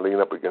told him to lean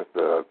up against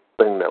the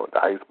thing that was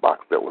the ice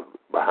box that was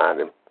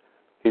behind him.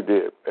 He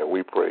did, and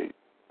we prayed.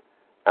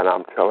 And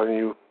I'm telling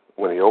you,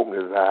 when he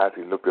opened his eyes,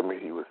 he looked at me,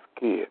 he was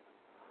scared.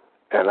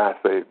 And I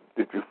said,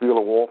 did you feel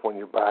a warmth on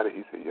your body?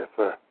 He said, yes,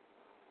 sir.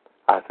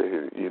 I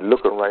said, you're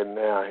looking right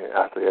now.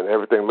 I said, and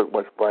everything looked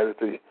much brighter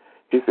to you.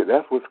 He said,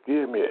 that's what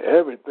scared me.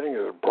 Everything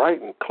is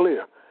bright and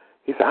clear.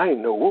 He said, I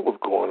didn't know what was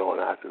going on.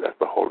 I said, that's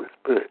the Holy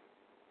Spirit.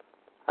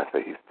 I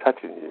said, he's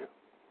touching you.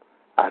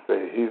 I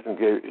said, he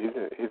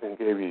didn't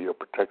give you your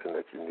protection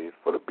that you need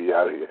for to be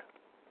out of here.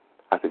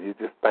 I said, you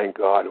just thank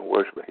God and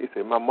worship him. He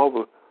said, my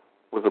mother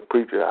was a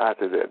preacher. I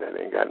said,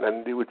 that ain't got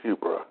nothing to do with you,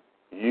 bro.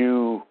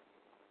 You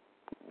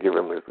give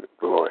him his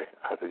glory.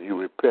 I said, you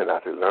repent.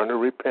 I said, learn to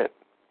repent.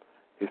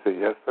 He said,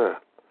 yes, sir.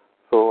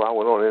 So I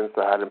went on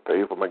inside and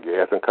paid for my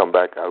gas and come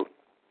back out.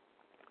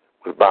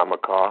 Was by my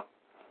car,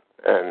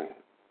 and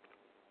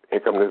here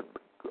come this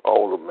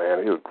older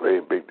man. He was a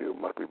great big dude,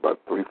 must be about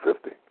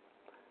 350.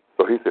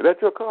 So he said,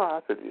 that's your car?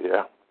 I said,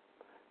 yeah.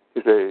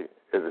 He said,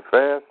 is it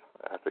fast?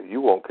 I said,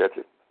 you won't catch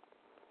it.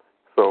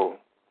 So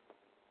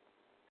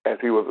as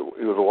he was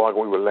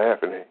walking, we were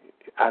laughing.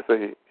 I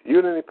said, you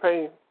in any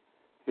pain?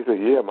 He said,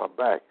 yeah, my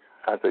back.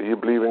 I said, you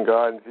believe in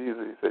God and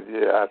Jesus? He said,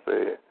 yeah. I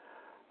said,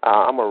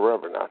 I'm a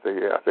reverend. I said,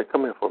 yeah. I said,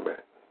 come here for a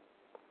minute.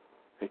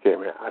 He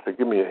came in. I said,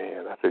 give me your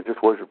hand. I said,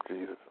 just worship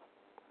Jesus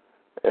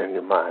in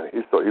your mind. He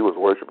was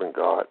worshiping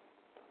God.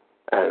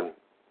 And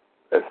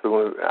as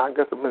soon as, I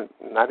guess it been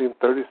not even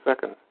 30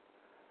 seconds,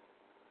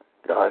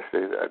 God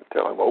said, I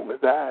tell him, open his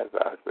eyes.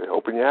 I said,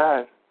 open your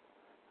eyes.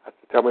 I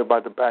said, tell me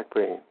about the back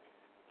pain.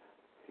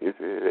 He said,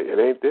 it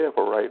ain't there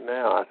for right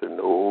now. I said,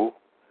 no.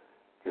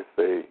 Just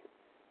say,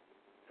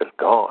 it's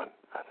gone.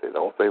 I said,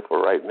 don't say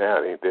for right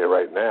now. It ain't there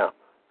right now.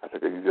 I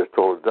said, 'cause you just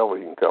told the devil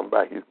he can come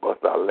back. He's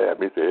busted out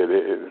laughing. He said,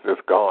 it's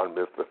just gone,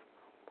 mister.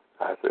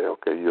 I said,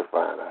 okay, you're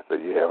fine. I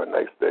said, you have a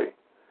nice day.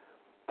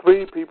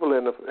 3 people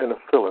in a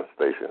filling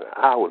station.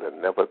 I would have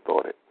never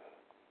thought it.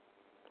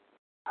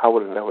 I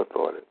would have never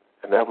thought it.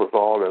 And that was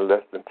all in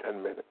less than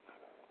 10 minutes.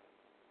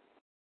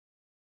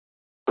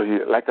 So,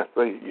 like I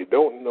say, you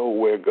don't know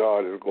where God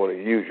is going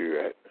to use you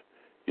at.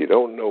 You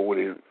don't know when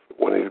he's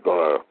going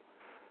to.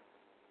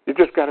 You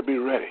just got to be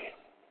ready.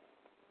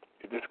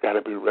 You just got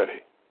to be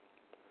ready.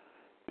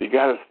 You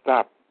got to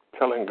stop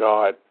telling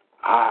God,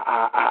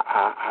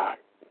 I.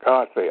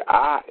 God say,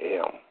 I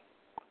am.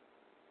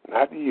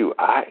 Not you,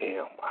 I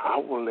am. I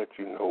will let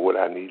you know what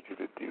I need you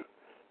to do.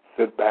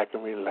 Sit back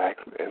and relax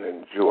and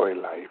enjoy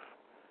life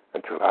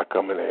until I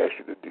come and ask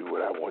you to do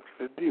what I want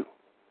you to do.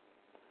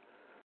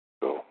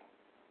 So,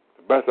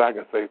 the best I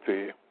can say to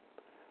you,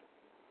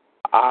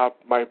 I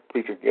might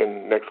preach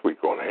again next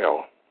week on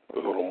hell a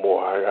little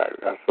more. I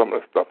got some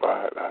of the stuff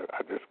I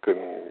just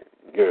couldn't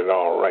get it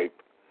all right.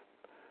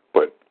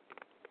 But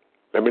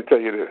let me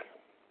tell you this.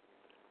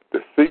 The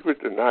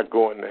secret to not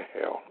going to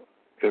hell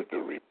is to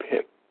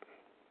repent.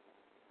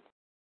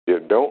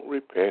 If you don't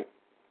repent,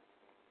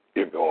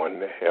 you're going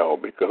to hell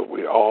because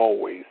we're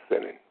always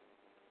sinning.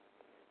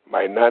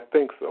 Might not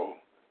think so.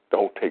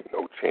 Don't take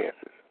no chances.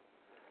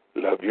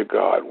 Love your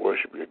God.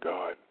 Worship your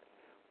God.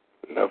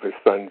 Love his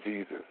son,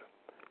 Jesus.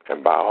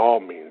 And by all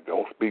means,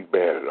 don't speak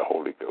bad of the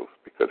Holy Ghost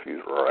because he's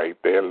right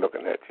there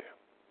looking at you.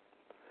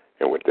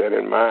 And with that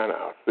in mind,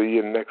 I'll see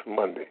you next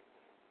Monday.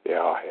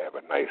 Y'all have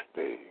a nice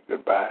day.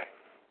 Goodbye.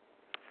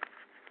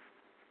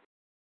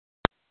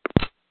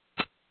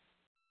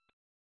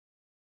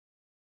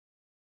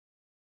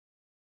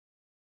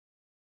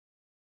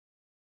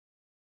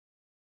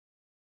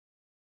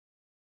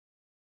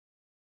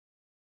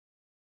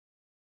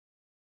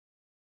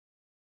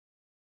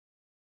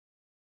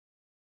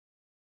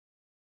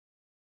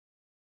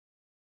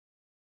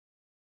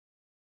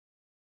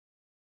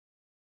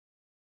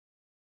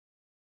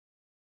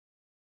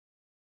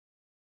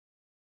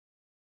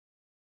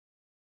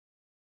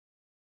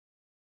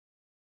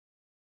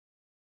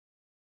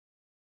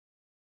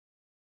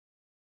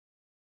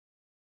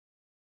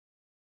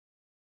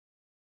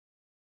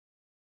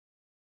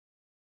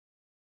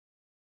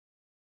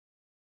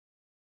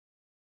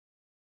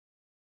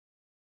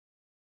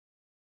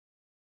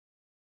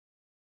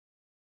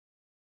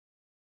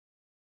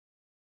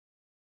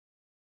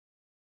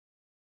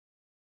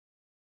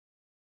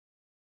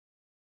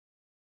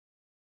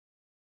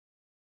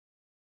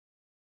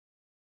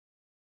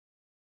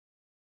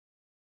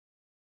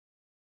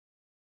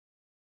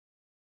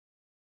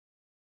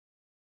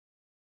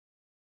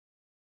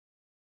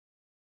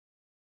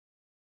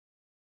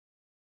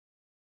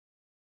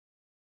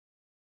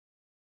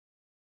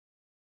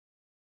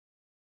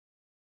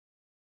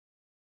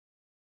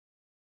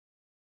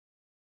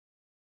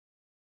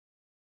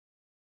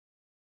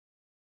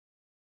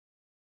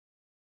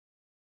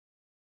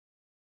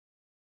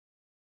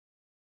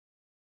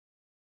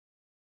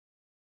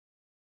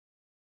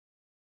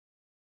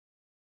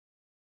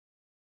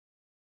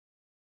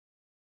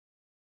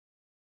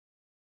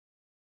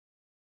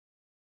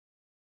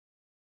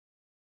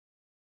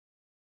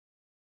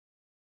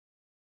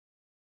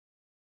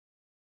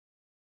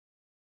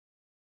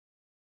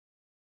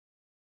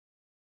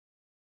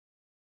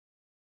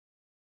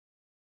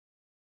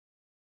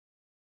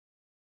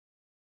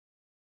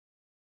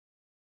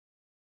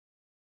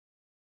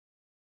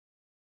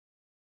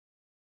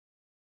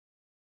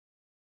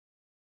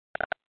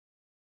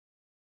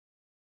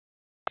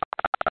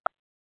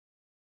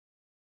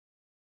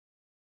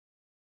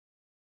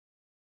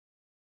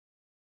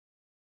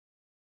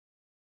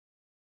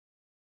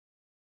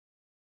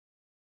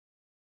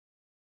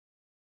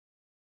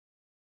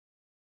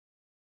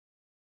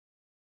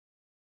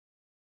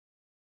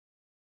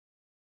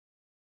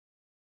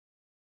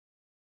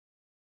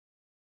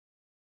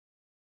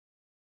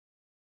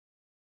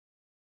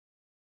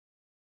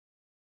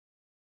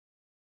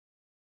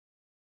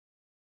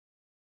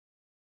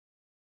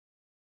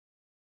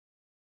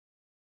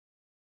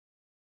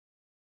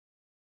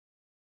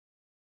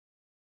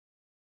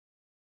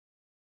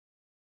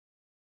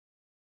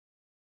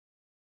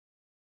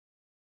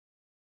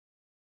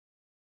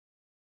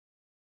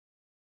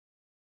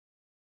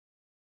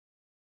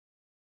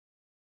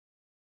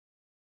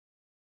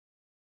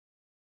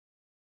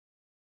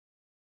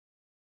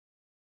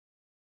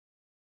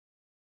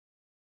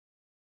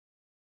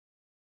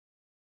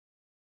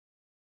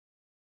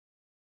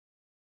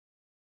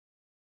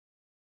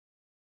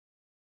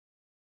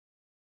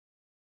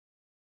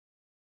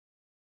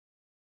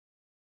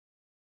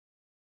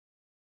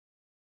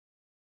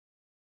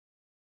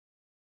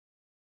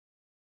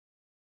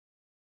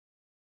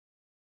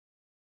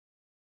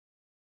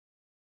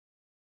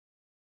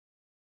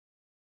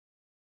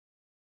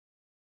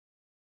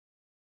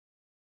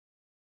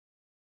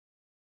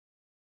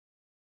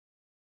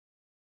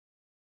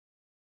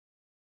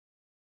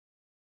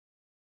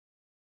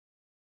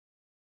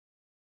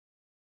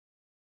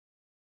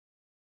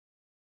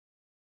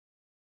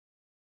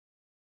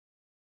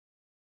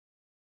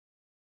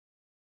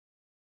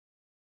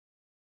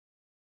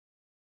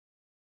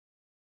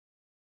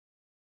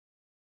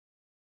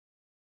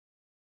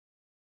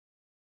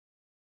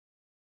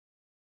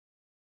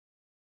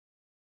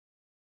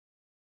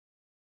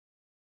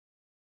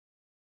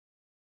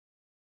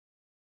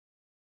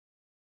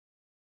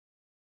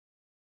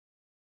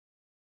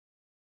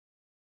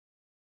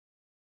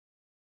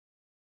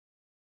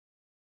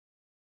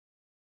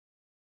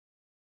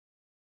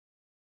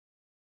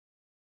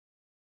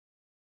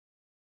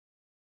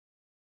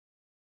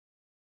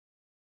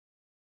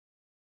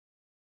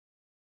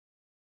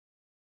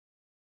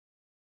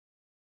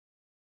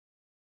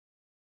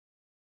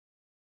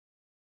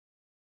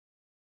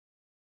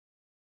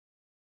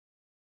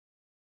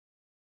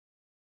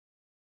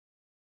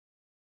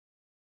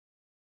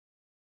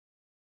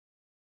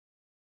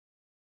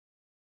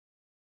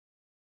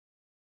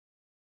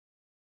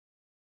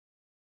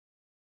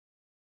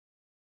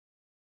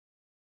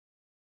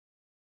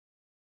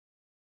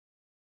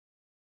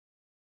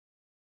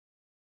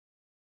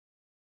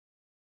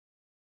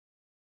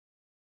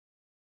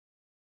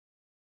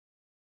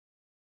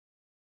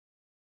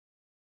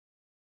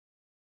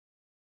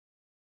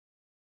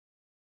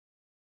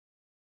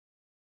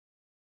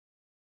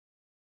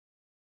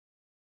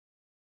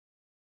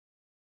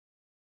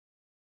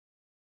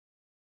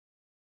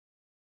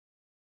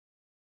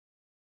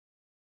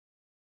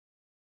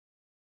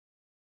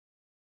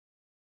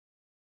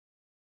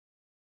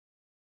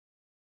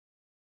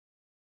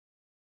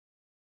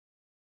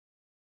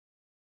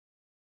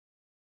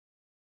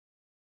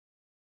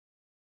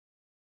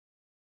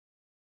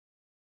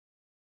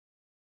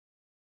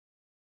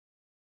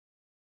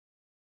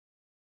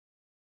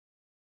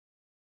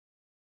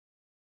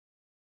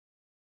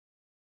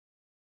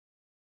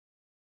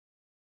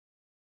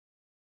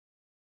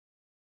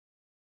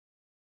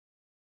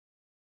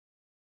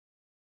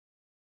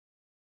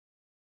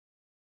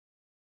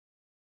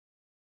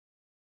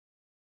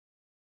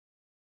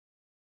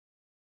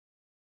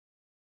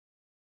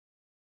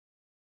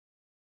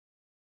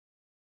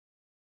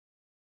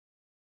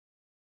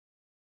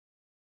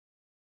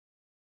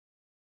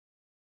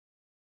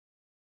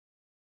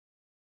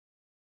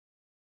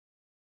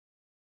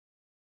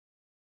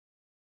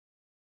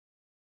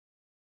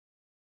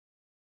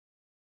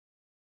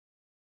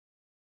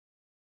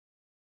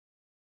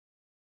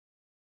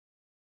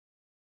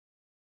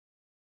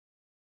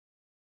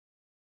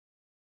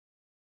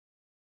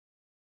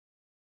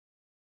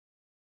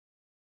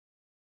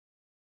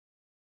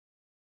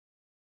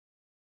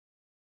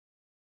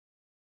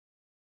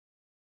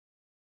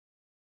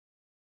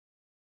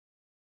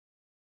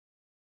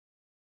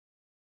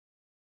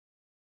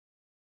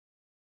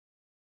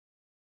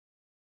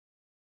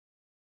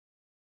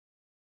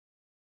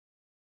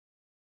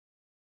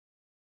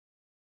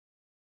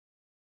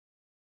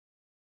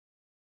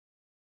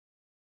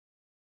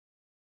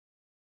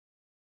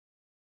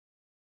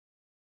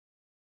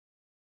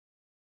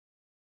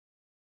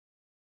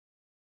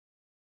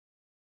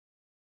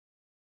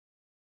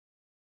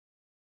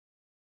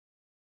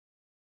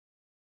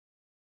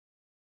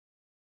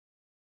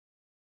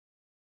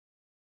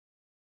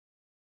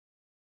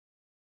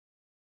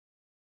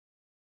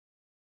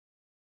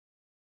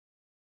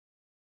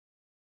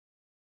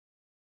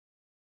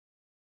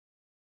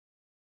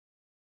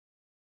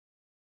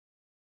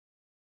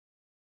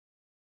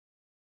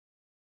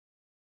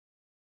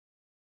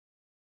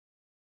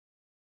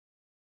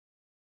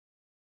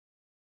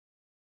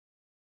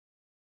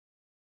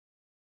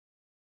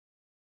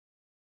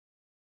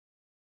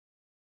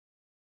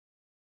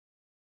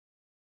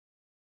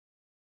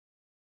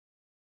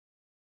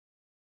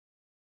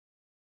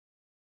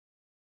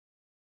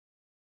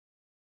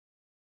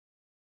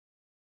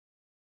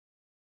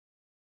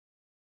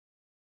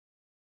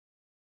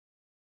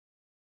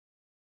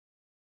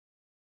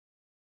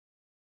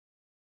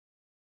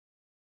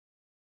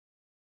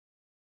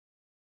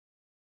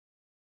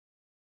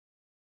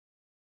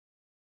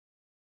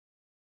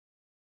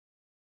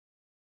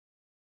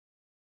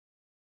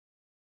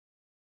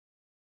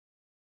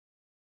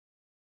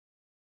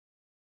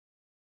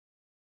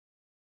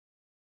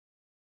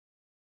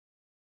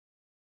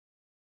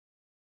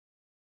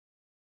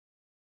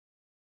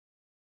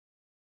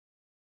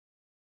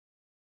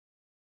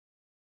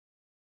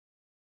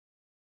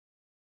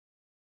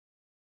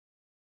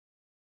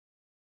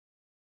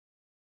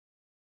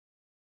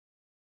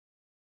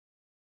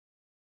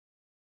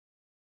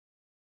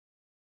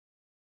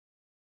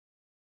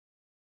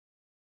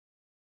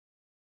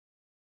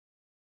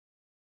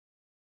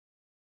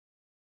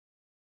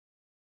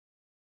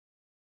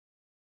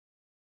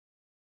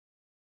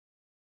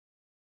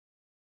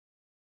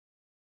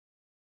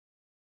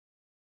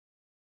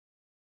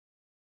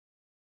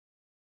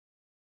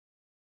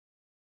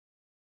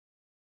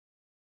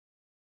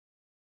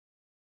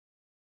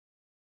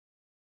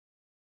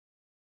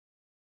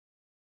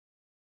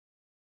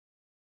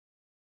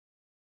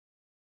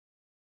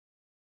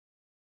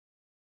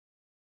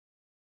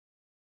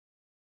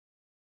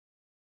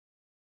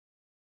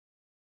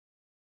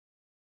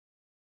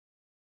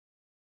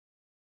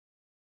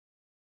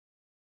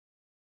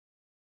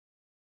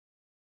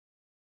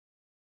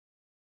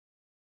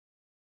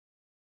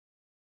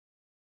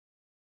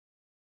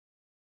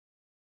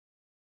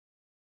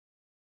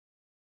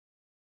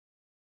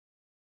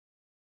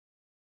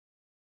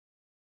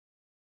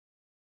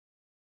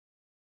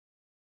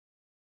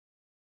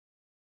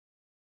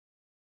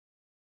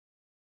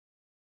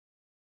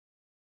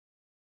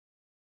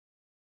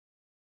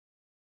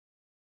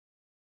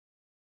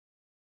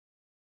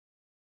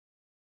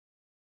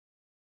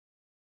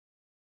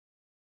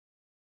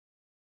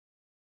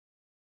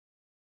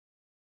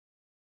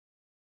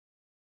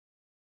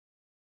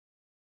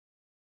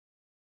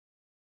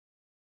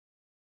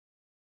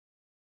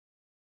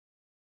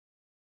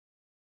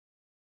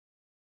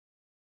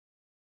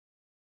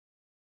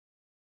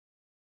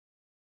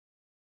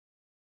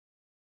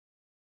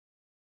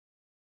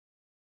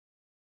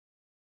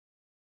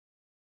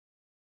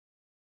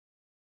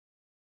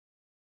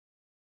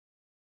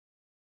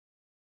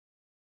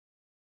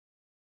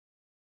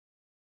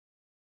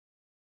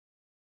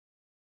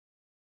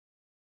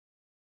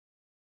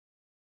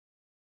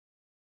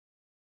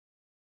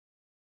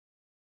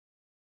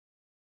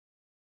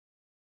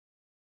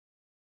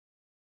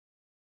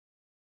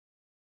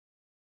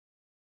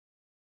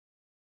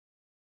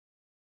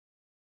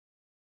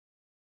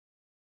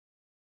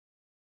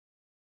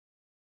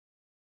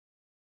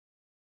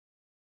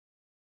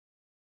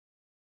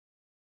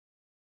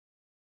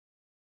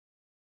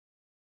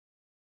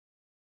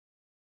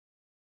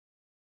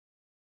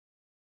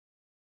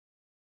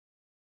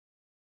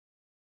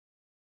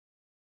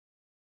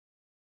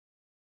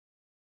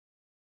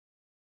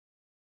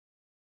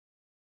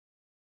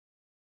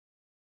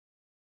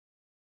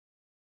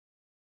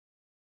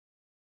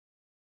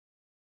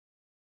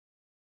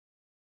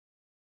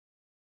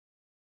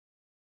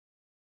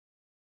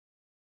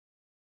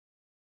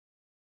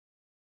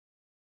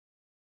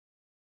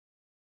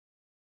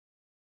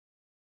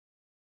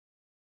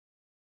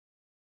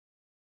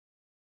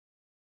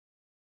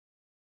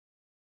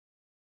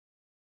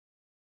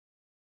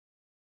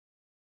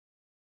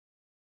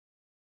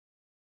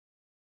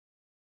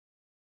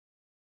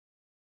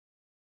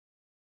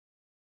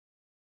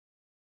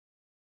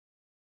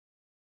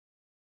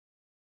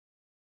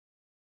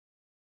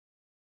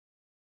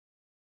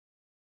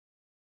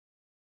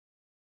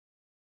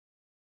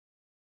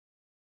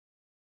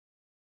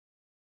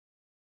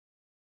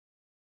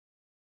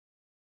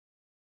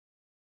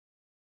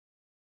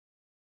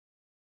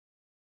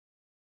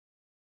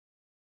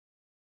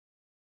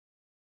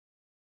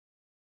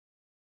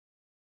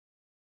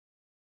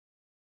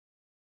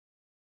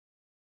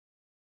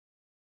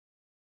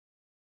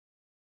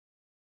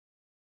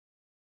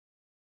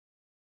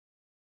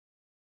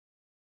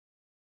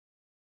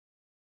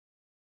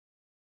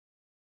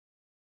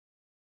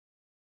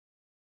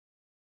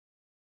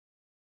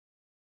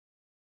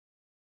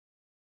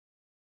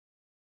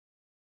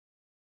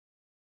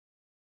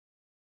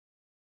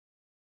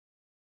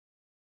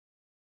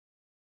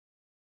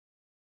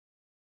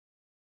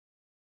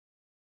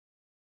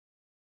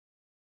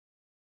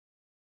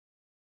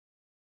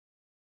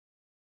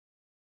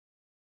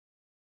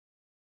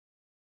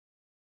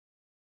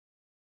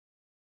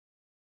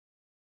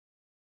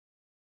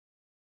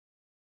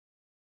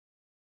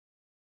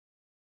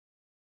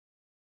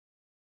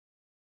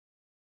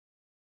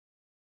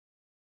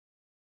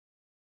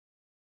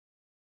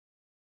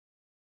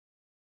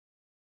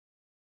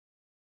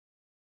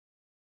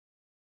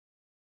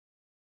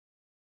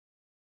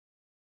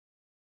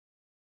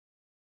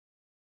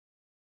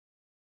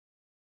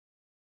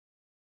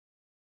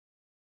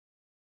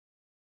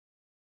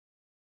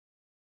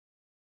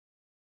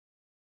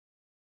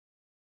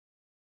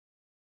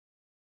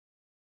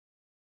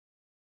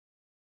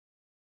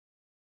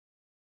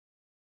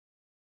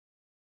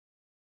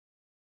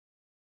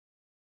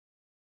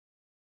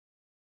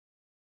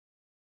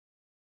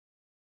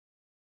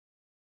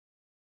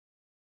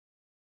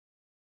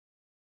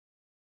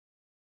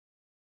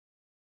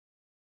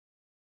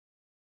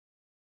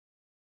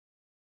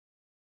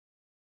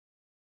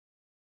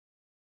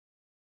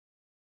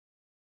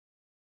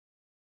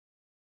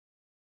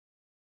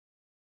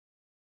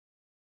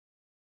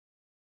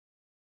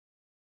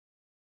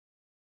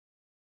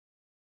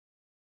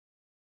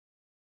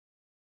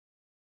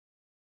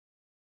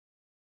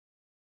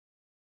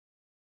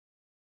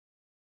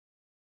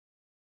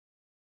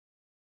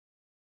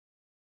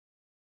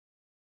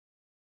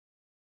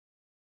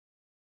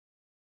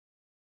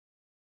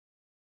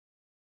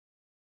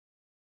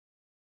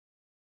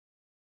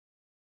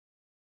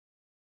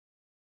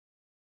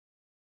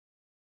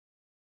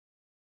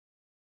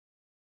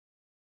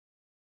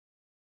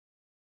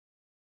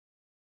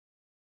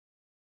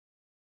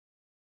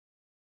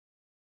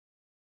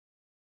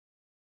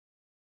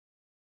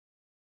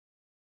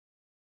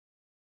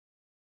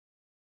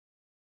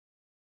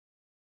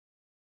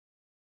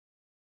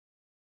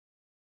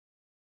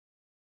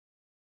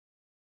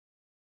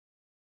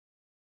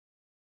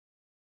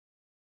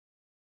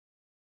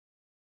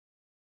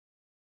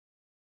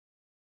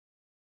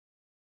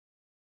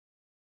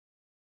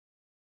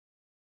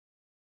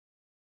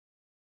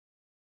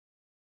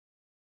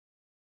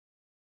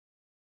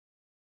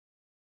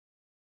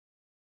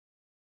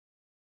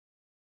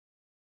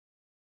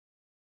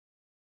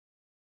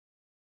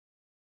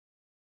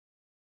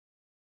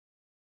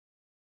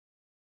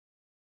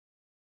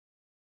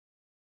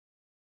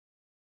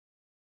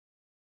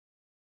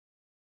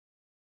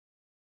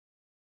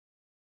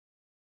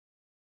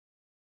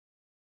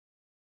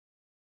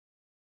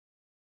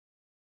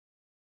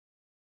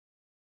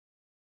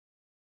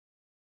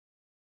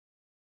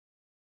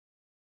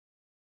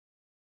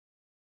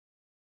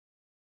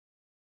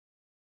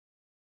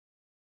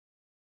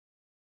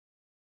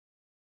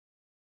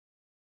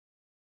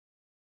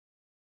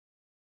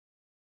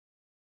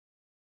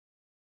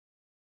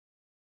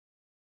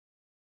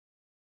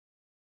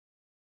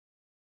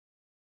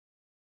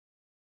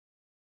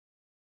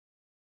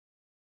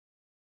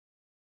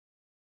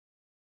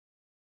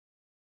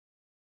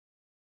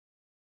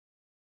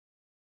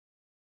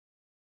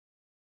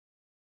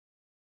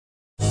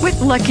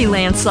 Lucky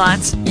Land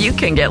Slots, you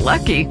can get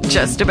lucky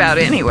just about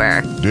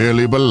anywhere.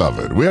 Dearly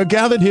beloved, we are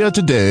gathered here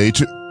today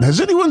to... Has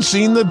anyone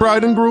seen the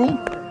bride and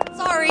groom?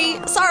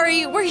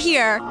 Sorry, we're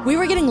here. We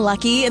were getting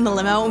lucky in the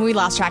limo and we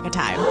lost track of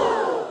time.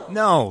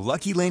 No,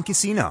 Lucky Land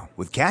Casino,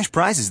 with cash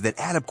prizes that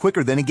add up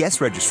quicker than a guest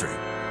registry.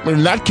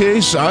 In that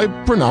case, I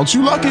pronounce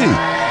you lucky.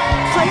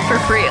 Play for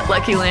free at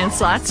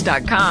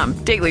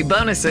LuckyLandSlots.com. Daily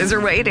bonuses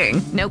are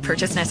waiting. No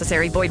purchase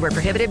necessary. Void where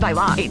prohibited by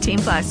law.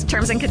 18+.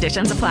 Terms and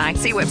conditions apply.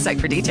 See website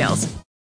for details.